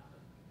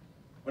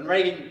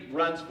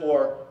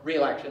for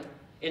re-election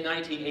in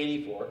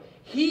 1984,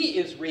 he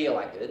is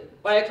re-elected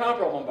by a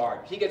comparable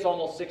margin. He gets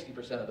almost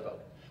 60% of the vote.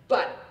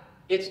 But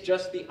it's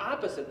just the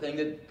opposite thing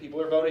that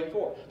people are voting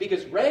for.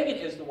 Because Reagan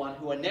is the one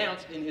who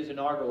announced in his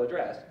inaugural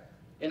address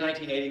in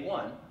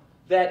 1981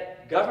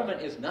 that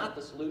government is not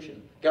the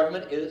solution,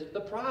 government is the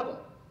problem.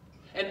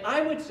 And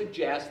I would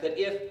suggest that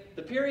if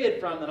the period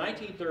from the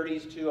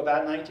 1930s to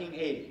about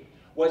 1980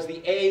 was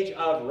the age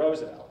of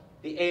Roosevelt,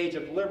 the age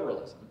of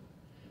liberalism,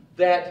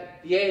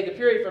 that the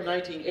period from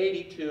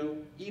 1980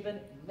 to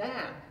even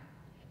now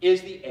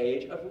is the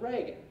age of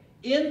Reagan.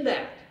 In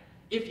that,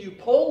 if you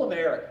poll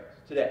Americans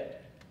today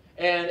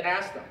and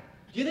ask them,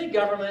 do you think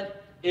government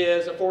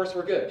is a force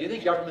for good? Do you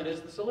think government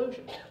is the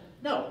solution?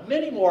 No,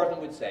 many more of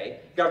them would say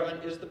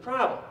government is the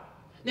problem.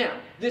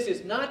 Now, this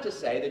is not to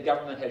say that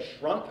government has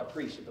shrunk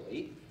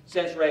appreciably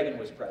since Reagan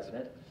was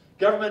president.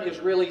 Government is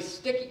really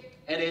sticky,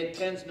 and it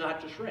tends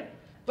not to shrink.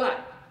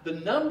 But the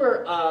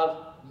number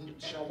of,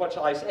 what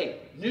shall I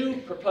say,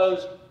 new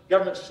proposed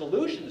government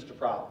solutions to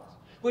problems,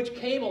 which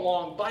came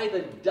along by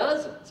the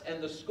dozens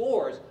and the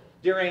scores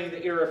during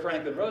the era of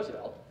Franklin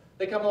Roosevelt,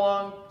 they come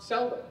along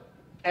seldom.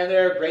 And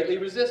they're greatly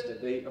resisted.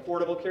 The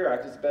Affordable Care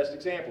Act is the best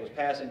example. It was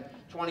passed in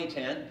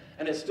 2010,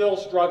 and it's still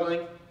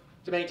struggling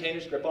to maintain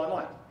its grip on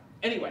life.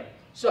 Anyway,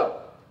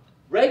 so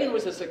Reagan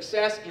was a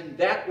success in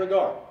that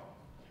regard.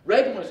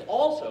 Reagan was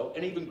also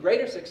an even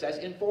greater success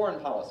in foreign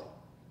policy.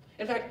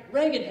 In fact,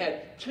 Reagan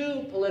had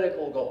two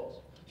political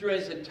goals through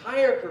his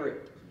entire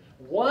career.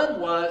 One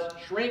was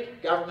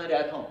shrink government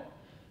at home.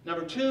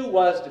 Number two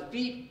was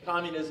defeat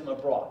communism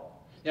abroad.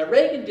 Now,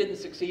 Reagan didn't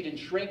succeed in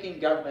shrinking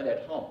government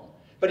at home,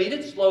 but he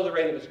did slow the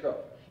rate of its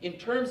growth. In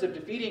terms of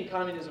defeating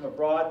communism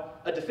abroad,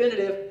 a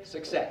definitive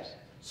success.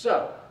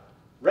 So,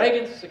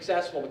 Reagan's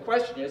successful. The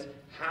question is,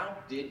 how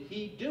did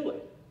he do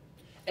it?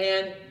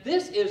 And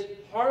this is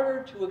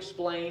harder to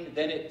explain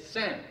than it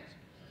sounds.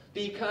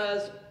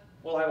 Because,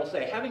 well, I will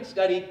say, having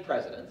studied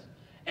presidents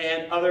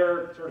and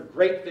other sort of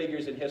great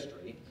figures in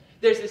history,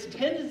 there's this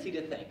tendency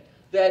to think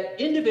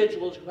that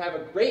individuals who have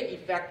a great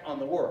effect on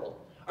the world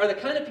are the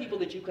kind of people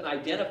that you can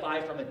identify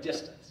from a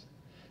distance.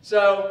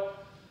 So,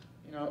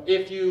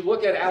 if you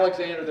look at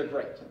Alexander the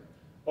Great,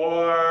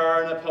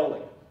 or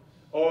Napoleon,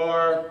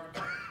 or,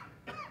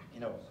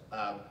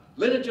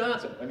 Lyndon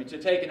Johnson, I mean, to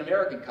take an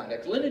American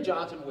context, Lyndon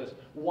Johnson was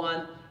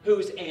one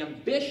whose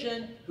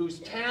ambition, whose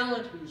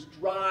talent, whose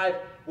drive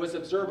was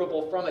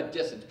observable from a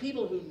distance.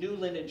 People who knew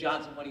Lyndon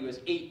Johnson when he was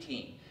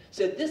 18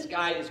 said, this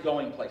guy is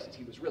going places.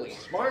 He was really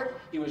smart,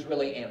 he was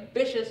really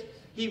ambitious,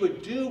 he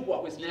would do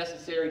what was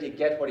necessary to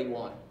get what he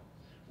wanted.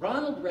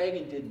 Ronald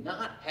Reagan did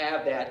not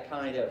have that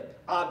kind of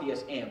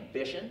obvious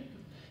ambition.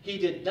 He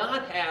did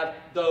not have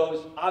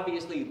those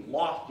obviously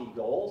lofty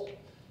goals.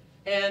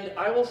 And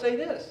I will say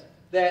this,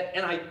 that,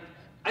 and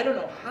I don't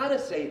know how to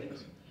say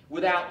this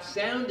without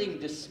sounding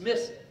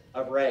dismissive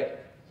of Reagan,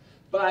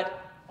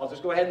 but I'll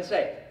just go ahead and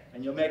say it,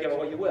 and you'll make of it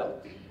what you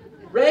will.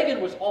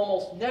 Reagan was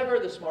almost never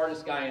the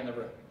smartest guy in the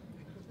room.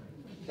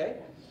 Okay?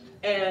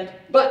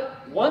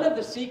 But one of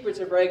the secrets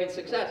of Reagan's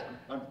success,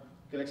 I'm going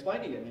to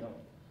explain to you,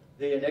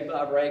 the enigma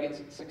of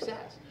Reagan's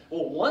success.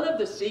 Well, one of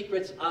the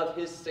secrets of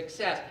his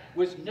success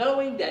was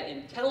knowing that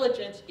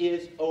intelligence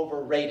is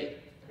overrated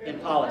in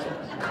politics.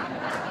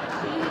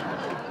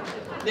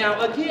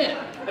 Now,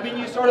 again, I mean,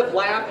 you sort of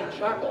laugh and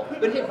chuckle,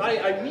 but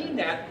I mean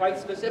that quite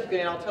specifically,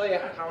 and I'll tell you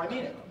how I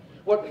mean it.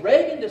 What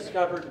Reagan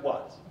discovered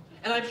was,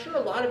 and I'm sure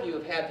a lot of you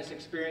have had this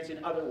experience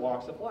in other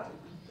walks of life,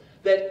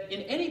 that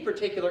in any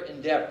particular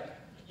endeavor,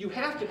 you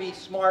have to be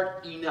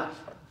smart enough.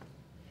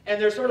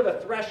 And there's sort of a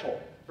threshold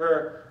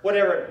for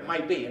whatever it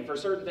might be. And for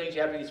certain things,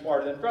 you have to be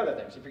smarter than for other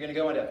things. If you're going to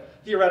go into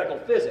theoretical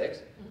physics,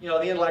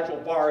 the intellectual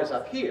bar is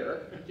up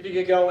here. If you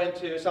could go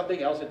into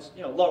something else, it's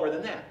lower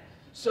than that.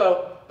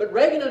 So, but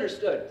Reagan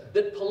understood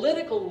that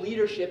political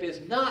leadership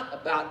is not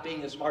about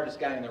being the smartest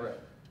guy in the room.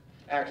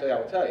 Actually, I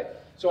will tell you.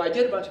 So I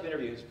did a bunch of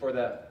interviews for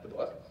the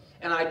book,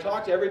 and I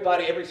talked to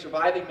everybody, every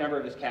surviving member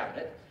of his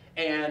cabinet,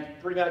 and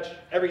pretty much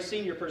every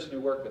senior person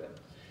who worked with him.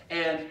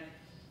 And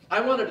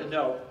I wanted to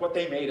know what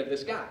they made of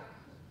this guy.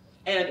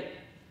 And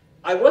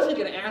I wasn't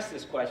going to ask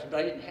this question,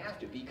 but I didn't have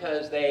to,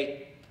 because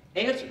they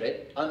answered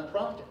it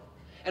unprompted.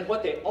 And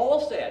what they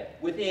all said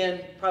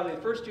within probably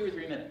the first 2 or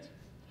 3 minutes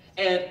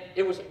And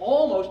it was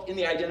almost in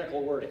the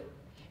identical wording.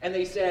 And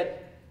they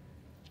said,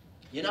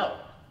 you know,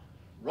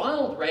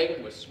 Ronald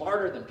Reagan was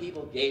smarter than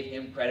people gave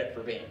him credit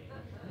for being.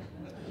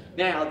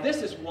 Now,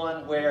 this is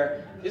one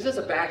where, is this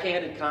a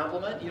backhanded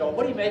compliment? You know,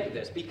 what do you make of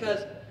this?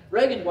 Because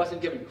Reagan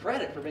wasn't given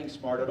credit for being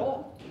smart at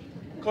all.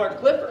 Clark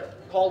Clifford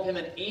called him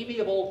an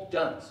amiable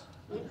dunce.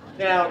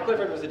 Now,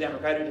 Clifford was a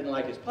Democrat who didn't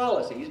like his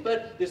policies,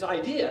 but this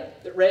idea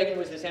that Reagan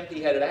was this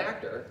empty-headed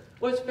actor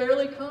was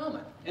fairly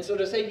common. And so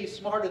to say he's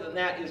smarter than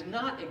that is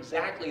not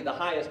exactly the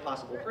highest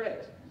possible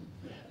praise.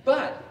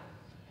 But,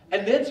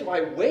 and then so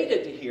I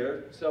waited to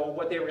hear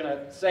what they were going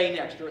to say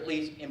next, or at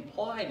least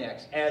imply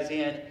next, as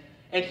in,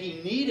 and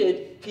he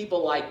needed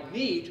people like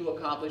me to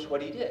accomplish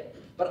what he did.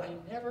 But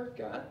I never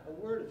got a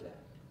word of that.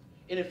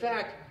 And in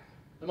fact,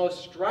 the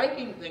most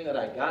striking thing that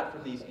I got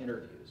from these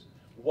interviews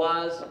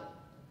was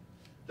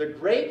the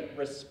great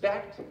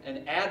respect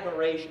and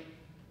admiration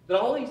that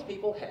all these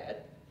people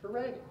had for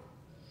Reagan.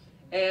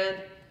 And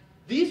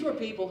these were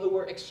people who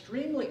were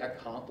extremely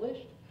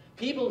accomplished,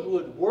 people who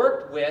had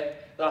worked with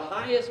the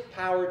highest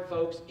powered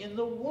folks in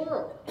the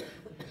world.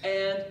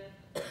 And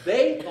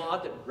they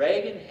thought that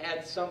Reagan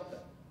had something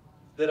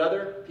that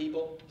other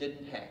people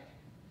didn't have.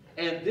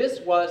 And this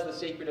was the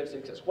secret of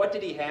success. What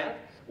did he have?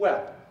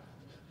 Well,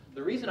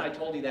 the reason I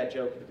told you that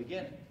joke at the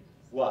beginning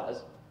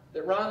was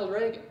that Ronald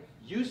Reagan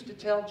used to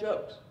tell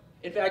jokes.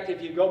 In fact,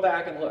 if you go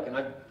back and look, and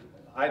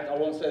I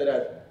won't say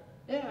that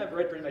I've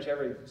read pretty much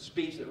every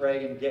speech that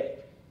Reagan gave.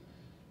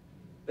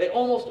 They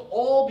almost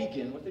all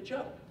begin with a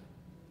joke.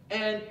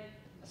 And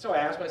so I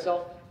asked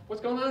myself,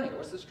 what's going on here?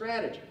 What's the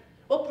strategy?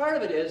 Well, part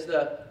of it is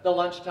the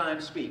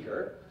lunchtime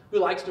speaker who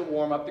likes to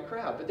warm up the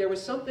crowd. But there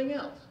was something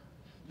else,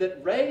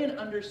 that Reagan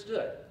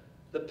understood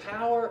the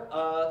power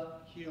of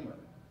humor.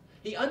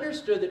 He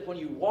understood that when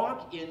you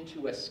walk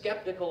into a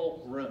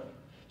skeptical room,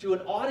 to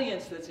an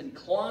audience that's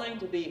inclined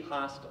to be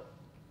hostile,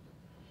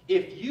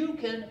 if you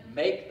can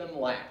make them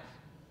laugh,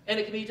 and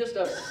it can be just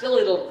a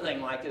silly little thing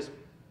like this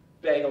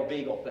bagel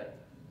beagle thing,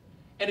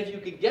 and if you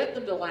can get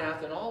them to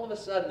laugh, then all of a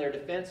sudden their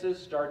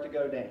defenses start to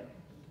go down.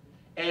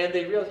 And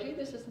they realize, hey,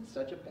 this isn't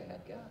such a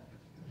bad guy.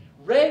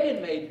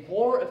 Reagan made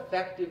more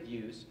effective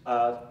use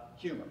of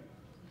humor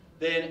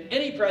than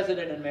any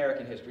president in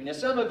American history. Now,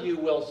 some of you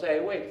will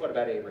say, wait, what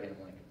about Abraham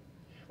Lincoln?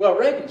 Well,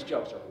 Reagan's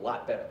jokes are a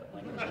lot better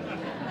than Lincoln's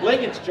jokes.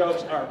 Lincoln's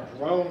jokes are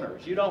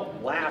groaners. You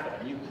don't laugh at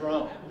them, you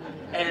groan.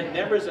 And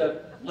members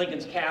of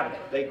Lincoln's cabinet,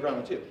 they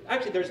groan too.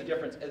 Actually, there's a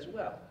difference as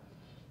well.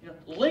 You know,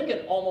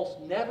 Lincoln almost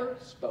never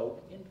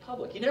spoke in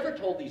public. He never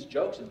told these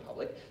jokes in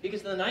public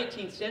because in the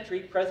 19th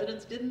century,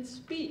 presidents didn't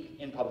speak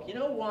in public. You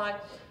know why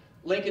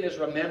Lincoln is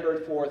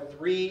remembered for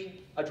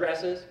 3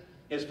 addresses?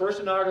 His first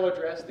inaugural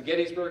address, the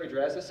Gettysburg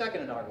Address, the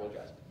second inaugural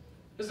address.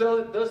 Because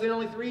those are the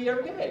only 3 he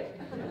ever gave.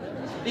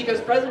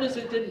 Because presidents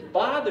didn't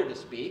bother to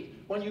speak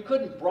when you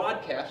couldn't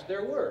broadcast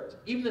their words.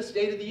 Even the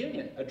State of the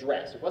Union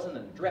address. It wasn't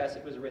an address,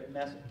 it was a written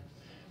message.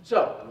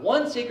 So,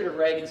 one secret of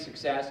Reagan's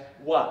success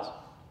was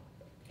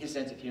his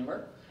sense of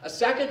humor. A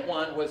second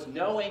one was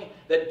knowing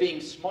that being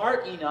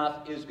smart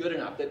enough is good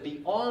enough. That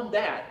beyond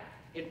that,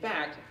 in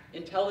fact,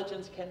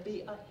 intelligence can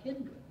be a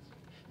hindrance.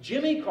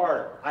 Jimmy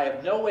Carter, I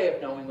have no way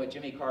of knowing what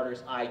Jimmy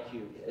Carter's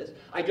IQ is.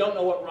 I don't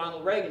know what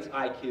Ronald Reagan's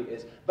IQ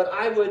is, but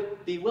I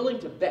would be willing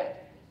to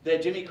bet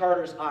that Jimmy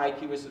Carter's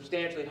IQ is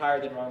substantially higher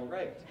than Ronald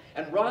Reagan's.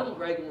 And Ronald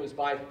Reagan was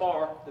by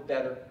far the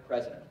better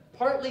president.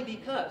 Partly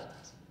because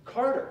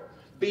Carter,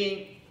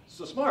 being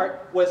so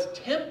smart, was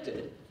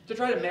tempted to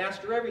try to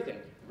master everything.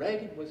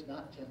 Reagan was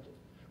not tempted.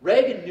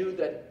 Reagan knew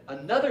that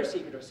another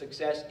secret of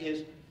success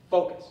is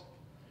focus.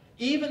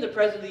 Even the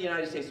President of the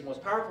United States, the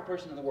most powerful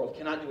person in the world,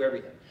 cannot do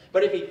everything.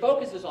 But if he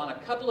focuses on a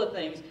couple of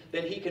things,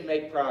 then he can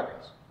make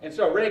progress. And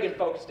so Reagan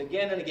focused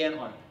again and again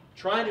on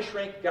trying to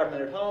shrink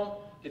government at home,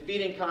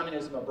 defeating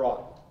communism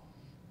abroad.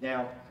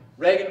 Now,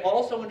 Reagan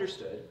also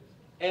understood,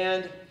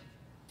 and,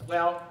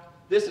 well,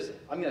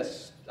 I'm going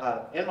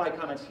to end my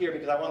comments here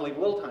because I want to leave a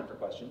little time for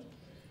questions.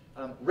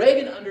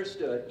 Reagan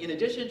understood, in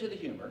addition to the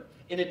humor,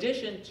 in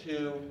addition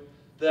to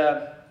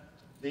the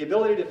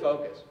ability to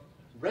focus,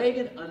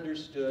 Reagan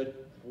understood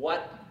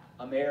what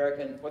the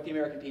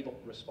American people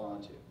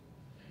respond to.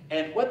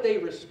 And what they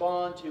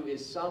respond to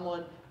is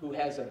someone who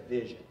has a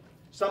vision.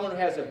 Someone who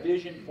has a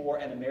vision for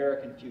an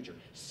American future.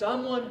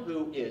 Someone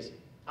who is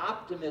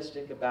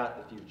optimistic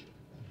about the future.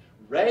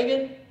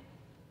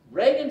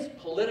 Reagan's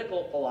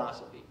political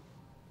philosophy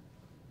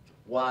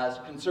was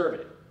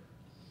conservative.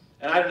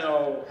 And I don't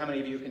know how many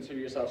of you consider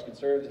yourselves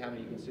conservatives, how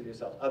many of you consider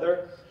yourselves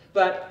other,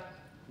 but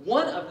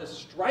one of the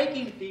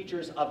striking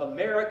features of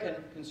American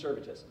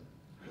conservatism,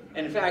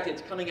 and in fact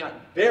it's coming out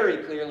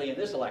very clearly in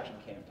this election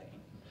campaign,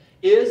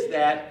 is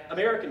that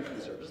American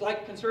conservatives,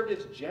 like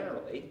conservatives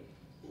generally,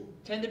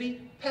 tend to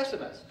be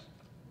pessimists.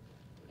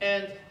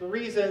 And the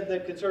reason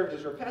that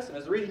conservatives are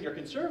pessimists, the reason you're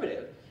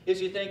conservative,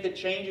 is you think that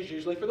change is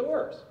usually for the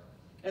worse.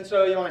 And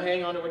so you want to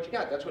hang on to what you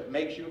got. That's what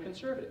makes you a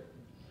conservative.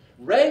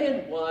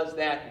 Reagan was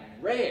that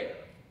rare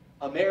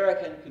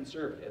American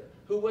conservative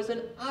who was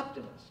an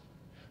optimist.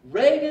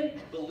 Reagan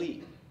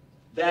believed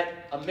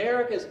that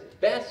America's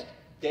best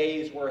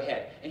days were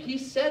ahead. And he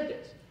said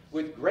this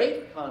with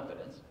great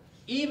confidence.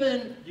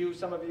 Even you,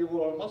 some of you,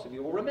 or most of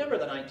you, will remember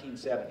the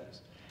 1970s.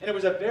 And it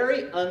was a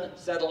very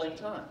unsettling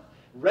time.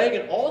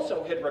 Reagan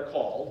also had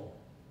recalled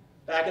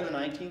back in the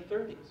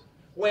 1930s,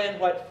 when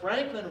what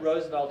Franklin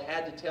Roosevelt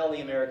had to tell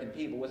the American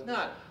people was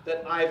not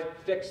that I've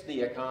fixed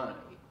the economy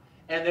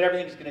and that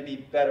everything's going to be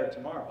better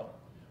tomorrow.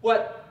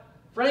 What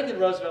Franklin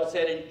Roosevelt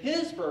said in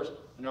his first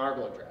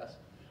inaugural address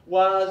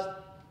was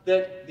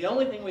that the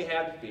only thing we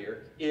have to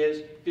fear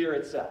is fear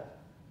itself,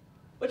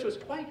 which was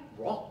quite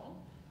wrong.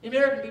 The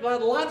American people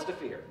had lots to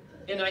fear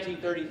in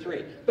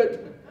 1933.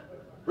 But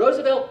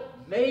Roosevelt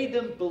made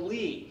them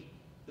believe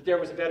that there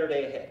was a better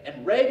day ahead.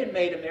 And Reagan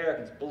made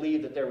Americans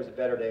believe that there was a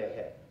better day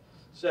ahead.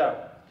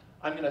 So,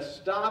 I'm going to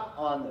stop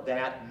on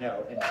that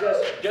note and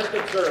just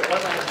observe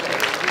one last thing.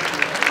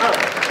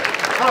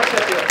 I'll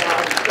accept the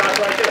applause and stop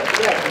right there.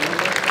 Yes.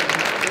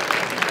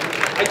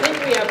 I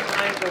think we have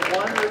time for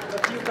one or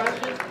a few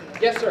questions.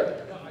 Yes,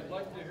 sir. I'd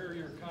like to hear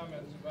your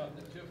comments about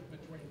the tiff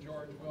between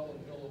George Will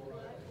and Bill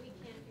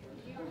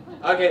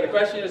O'Reilly. Okay, the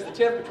question is the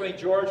tiff between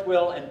George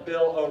Will and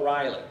Bill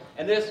O'Reilly.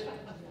 And this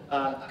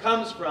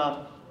comes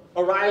from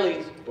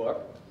O'Reilly's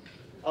book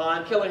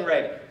on killing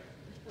Reagan.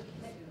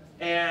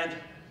 And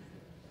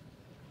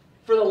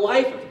for the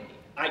life of me,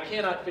 I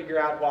cannot figure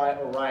out why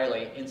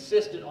O'Reilly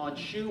insisted on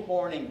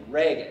shoehorning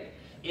Reagan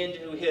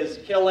into his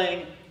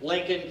killing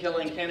Lincoln,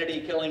 killing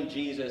Kennedy, killing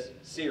Jesus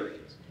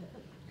series.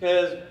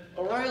 Because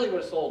O'Reilly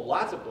would have sold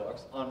lots of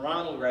books on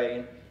Ronald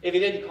Reagan if he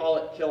didn't call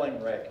it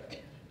Killing Reagan.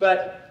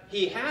 But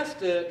he has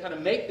to kind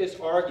of make this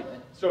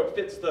argument, so it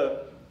fits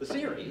the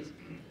series,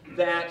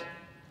 that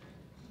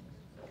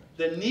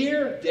the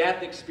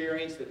near-death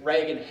experience that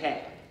Reagan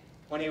had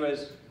when he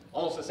was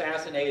almost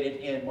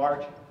assassinated in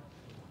March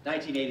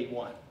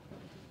 1981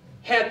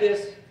 had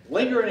this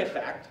lingering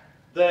effect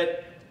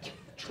that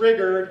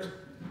triggered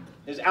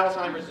his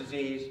Alzheimer's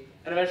disease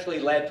and eventually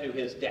led to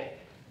his death.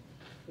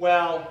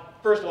 Well,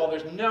 first of all,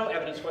 there's no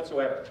evidence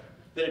whatsoever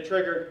that it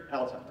triggered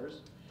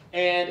Alzheimer's.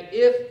 And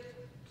if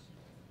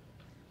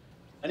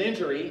an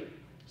injury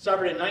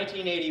suffered in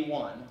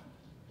 1981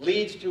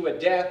 leads to a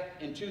death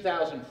in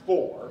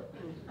 2004,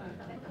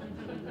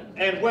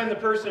 and when the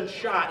person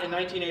shot in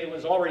 1980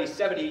 was already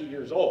 70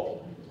 years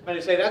old, and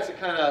you say that's the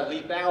kind of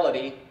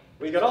lethality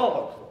we could all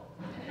hope for.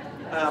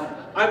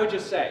 I would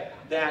just say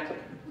that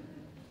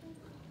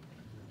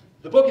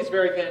the book is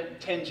very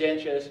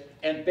tangentious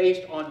and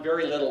based on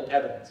very little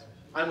evidence.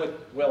 I'm with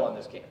Will on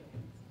this camp.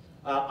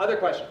 Other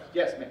questions?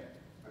 Yes, ma'am.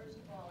 First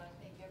of all, I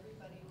think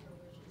everybody here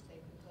wishes they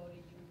could go to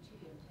UT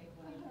and take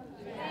one of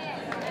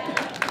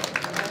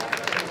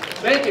these.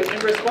 Thank you. In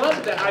response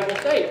to that, I will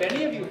say, if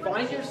any of you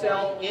find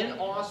yourself in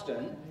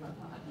Austin,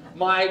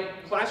 my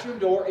classroom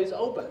door is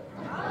open.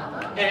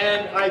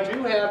 And I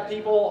do have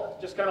people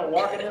just kind of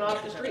walking in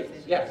off the street.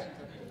 Yes?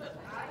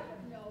 I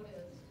have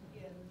noticed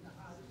in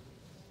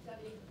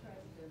studying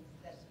presidents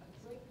that a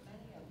great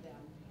many of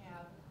them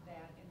have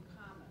that in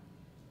common.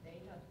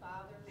 They have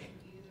fathers who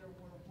either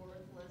were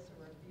worthless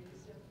or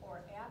abusive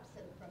or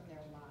absent from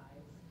their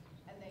lives,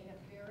 and they have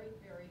very,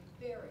 very,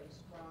 very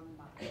strong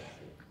mothers.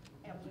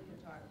 And we can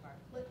talk about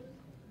Clinton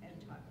and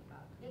talk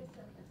about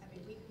Nixon. I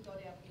mean, we can go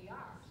to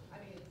FDR. I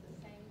mean, it's the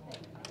same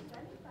thing. Does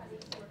anybody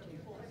sort of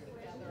pull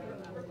together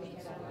enough to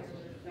get on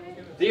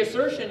your... The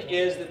assertion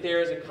is that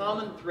there is a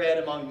common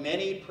thread among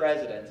many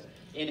presidents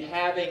in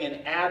having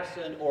an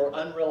absent or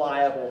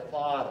unreliable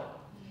father.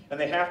 And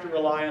they have to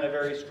rely on a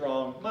very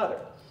strong mother.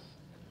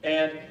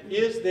 And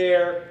is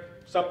there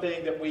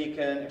something that we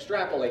can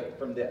extrapolate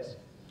from this?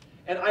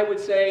 And I would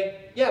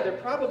say, yeah, there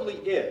probably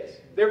is.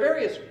 There are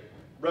various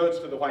roads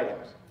to the White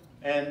House.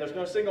 And there's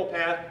no single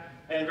path,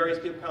 and various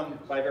people come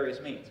by various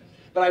means.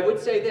 But I would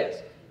say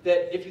this,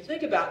 that if you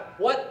think about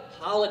what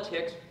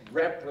politics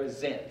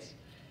represents,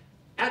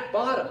 at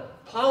bottom,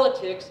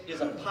 politics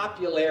is a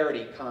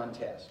popularity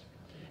contest.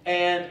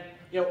 And,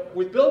 you know,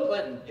 with Bill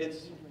Clinton,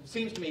 it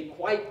seems to me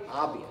quite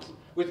obvious.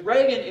 With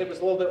Reagan, it was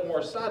a little bit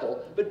more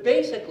subtle, but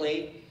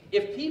basically,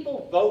 if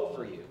people vote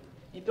for you,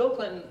 Bill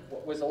Clinton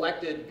was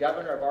elected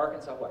governor of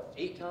Arkansas, what,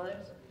 8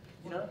 times?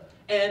 You know?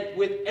 And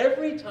with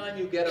every time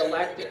you get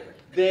elected,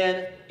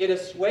 then it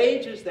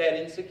assuages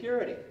that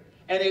insecurity.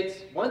 And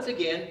it's, once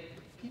again,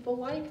 people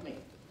like me.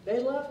 They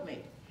love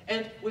me.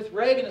 And with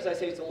Reagan, as I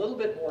say, it's a little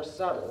bit more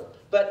subtle,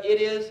 but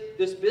it is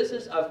this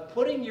business of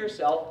putting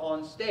yourself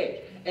on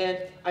stage. And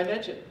I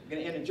mentioned, I'm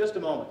going to end in just a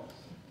moment,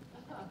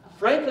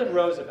 Franklin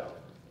Roosevelt,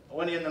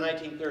 when in the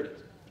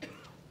 1930s,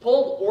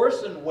 pulled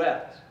Orson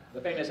Welles,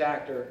 the famous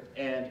actor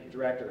and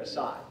director,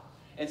 aside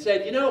and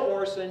said, you know,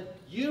 Orson,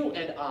 you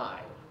and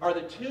I are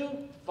the 2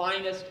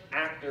 finest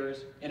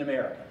actors in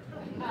America.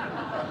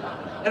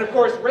 And of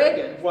course,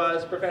 Reagan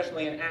was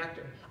professionally an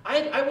actor.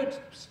 I would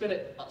spin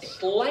it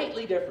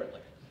slightly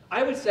differently.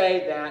 I would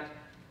say that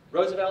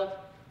Roosevelt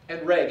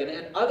and Reagan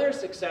and other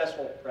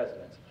successful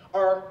presidents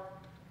are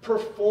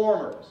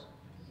performers.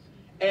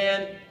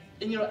 And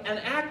you know, an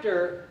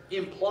actor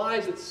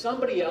implies that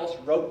somebody else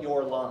wrote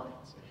your lines.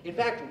 In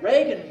fact,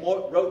 Reagan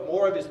wrote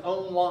more of his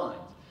own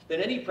lines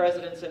than any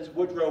president since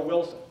Woodrow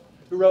Wilson,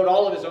 who wrote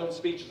all of his own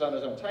speeches on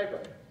his own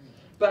typewriter.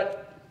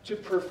 But to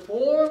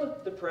perform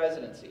the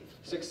presidency,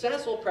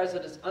 successful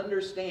presidents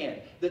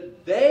understand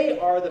that they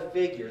are the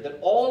figure that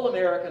all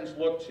Americans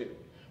look to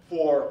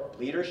for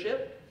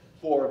leadership,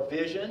 for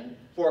vision,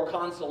 for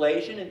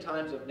consolation in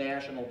times of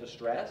national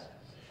distress.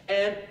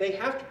 And they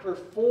have to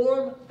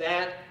perform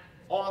that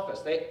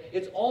office.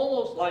 It's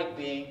almost like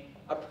being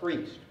a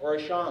priest or a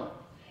shaman.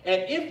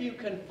 And if you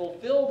can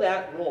fulfill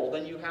that role,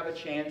 then you have a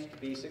chance to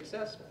be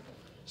successful.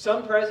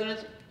 Some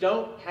presidents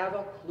don't have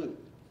a clue.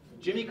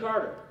 Jimmy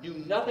Carter knew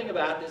nothing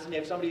about this, and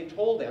if somebody had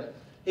told him,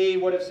 he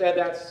would have said,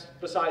 that's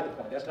beside the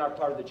point. That's not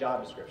part of the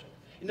job description.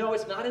 No,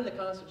 it's not in the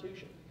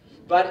Constitution,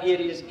 but it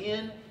is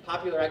in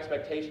popular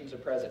expectations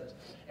of presidents.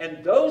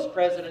 And those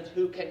presidents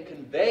who can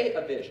convey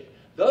a vision,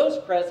 those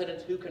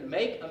presidents who can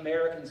make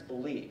Americans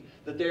believe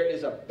that there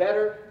is a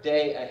better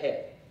day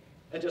ahead.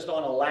 And just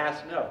on a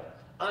last note,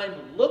 I'm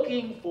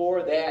looking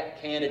for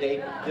that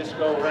candidate this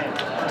go round.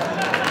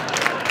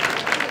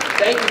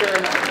 Thank you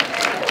very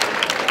much.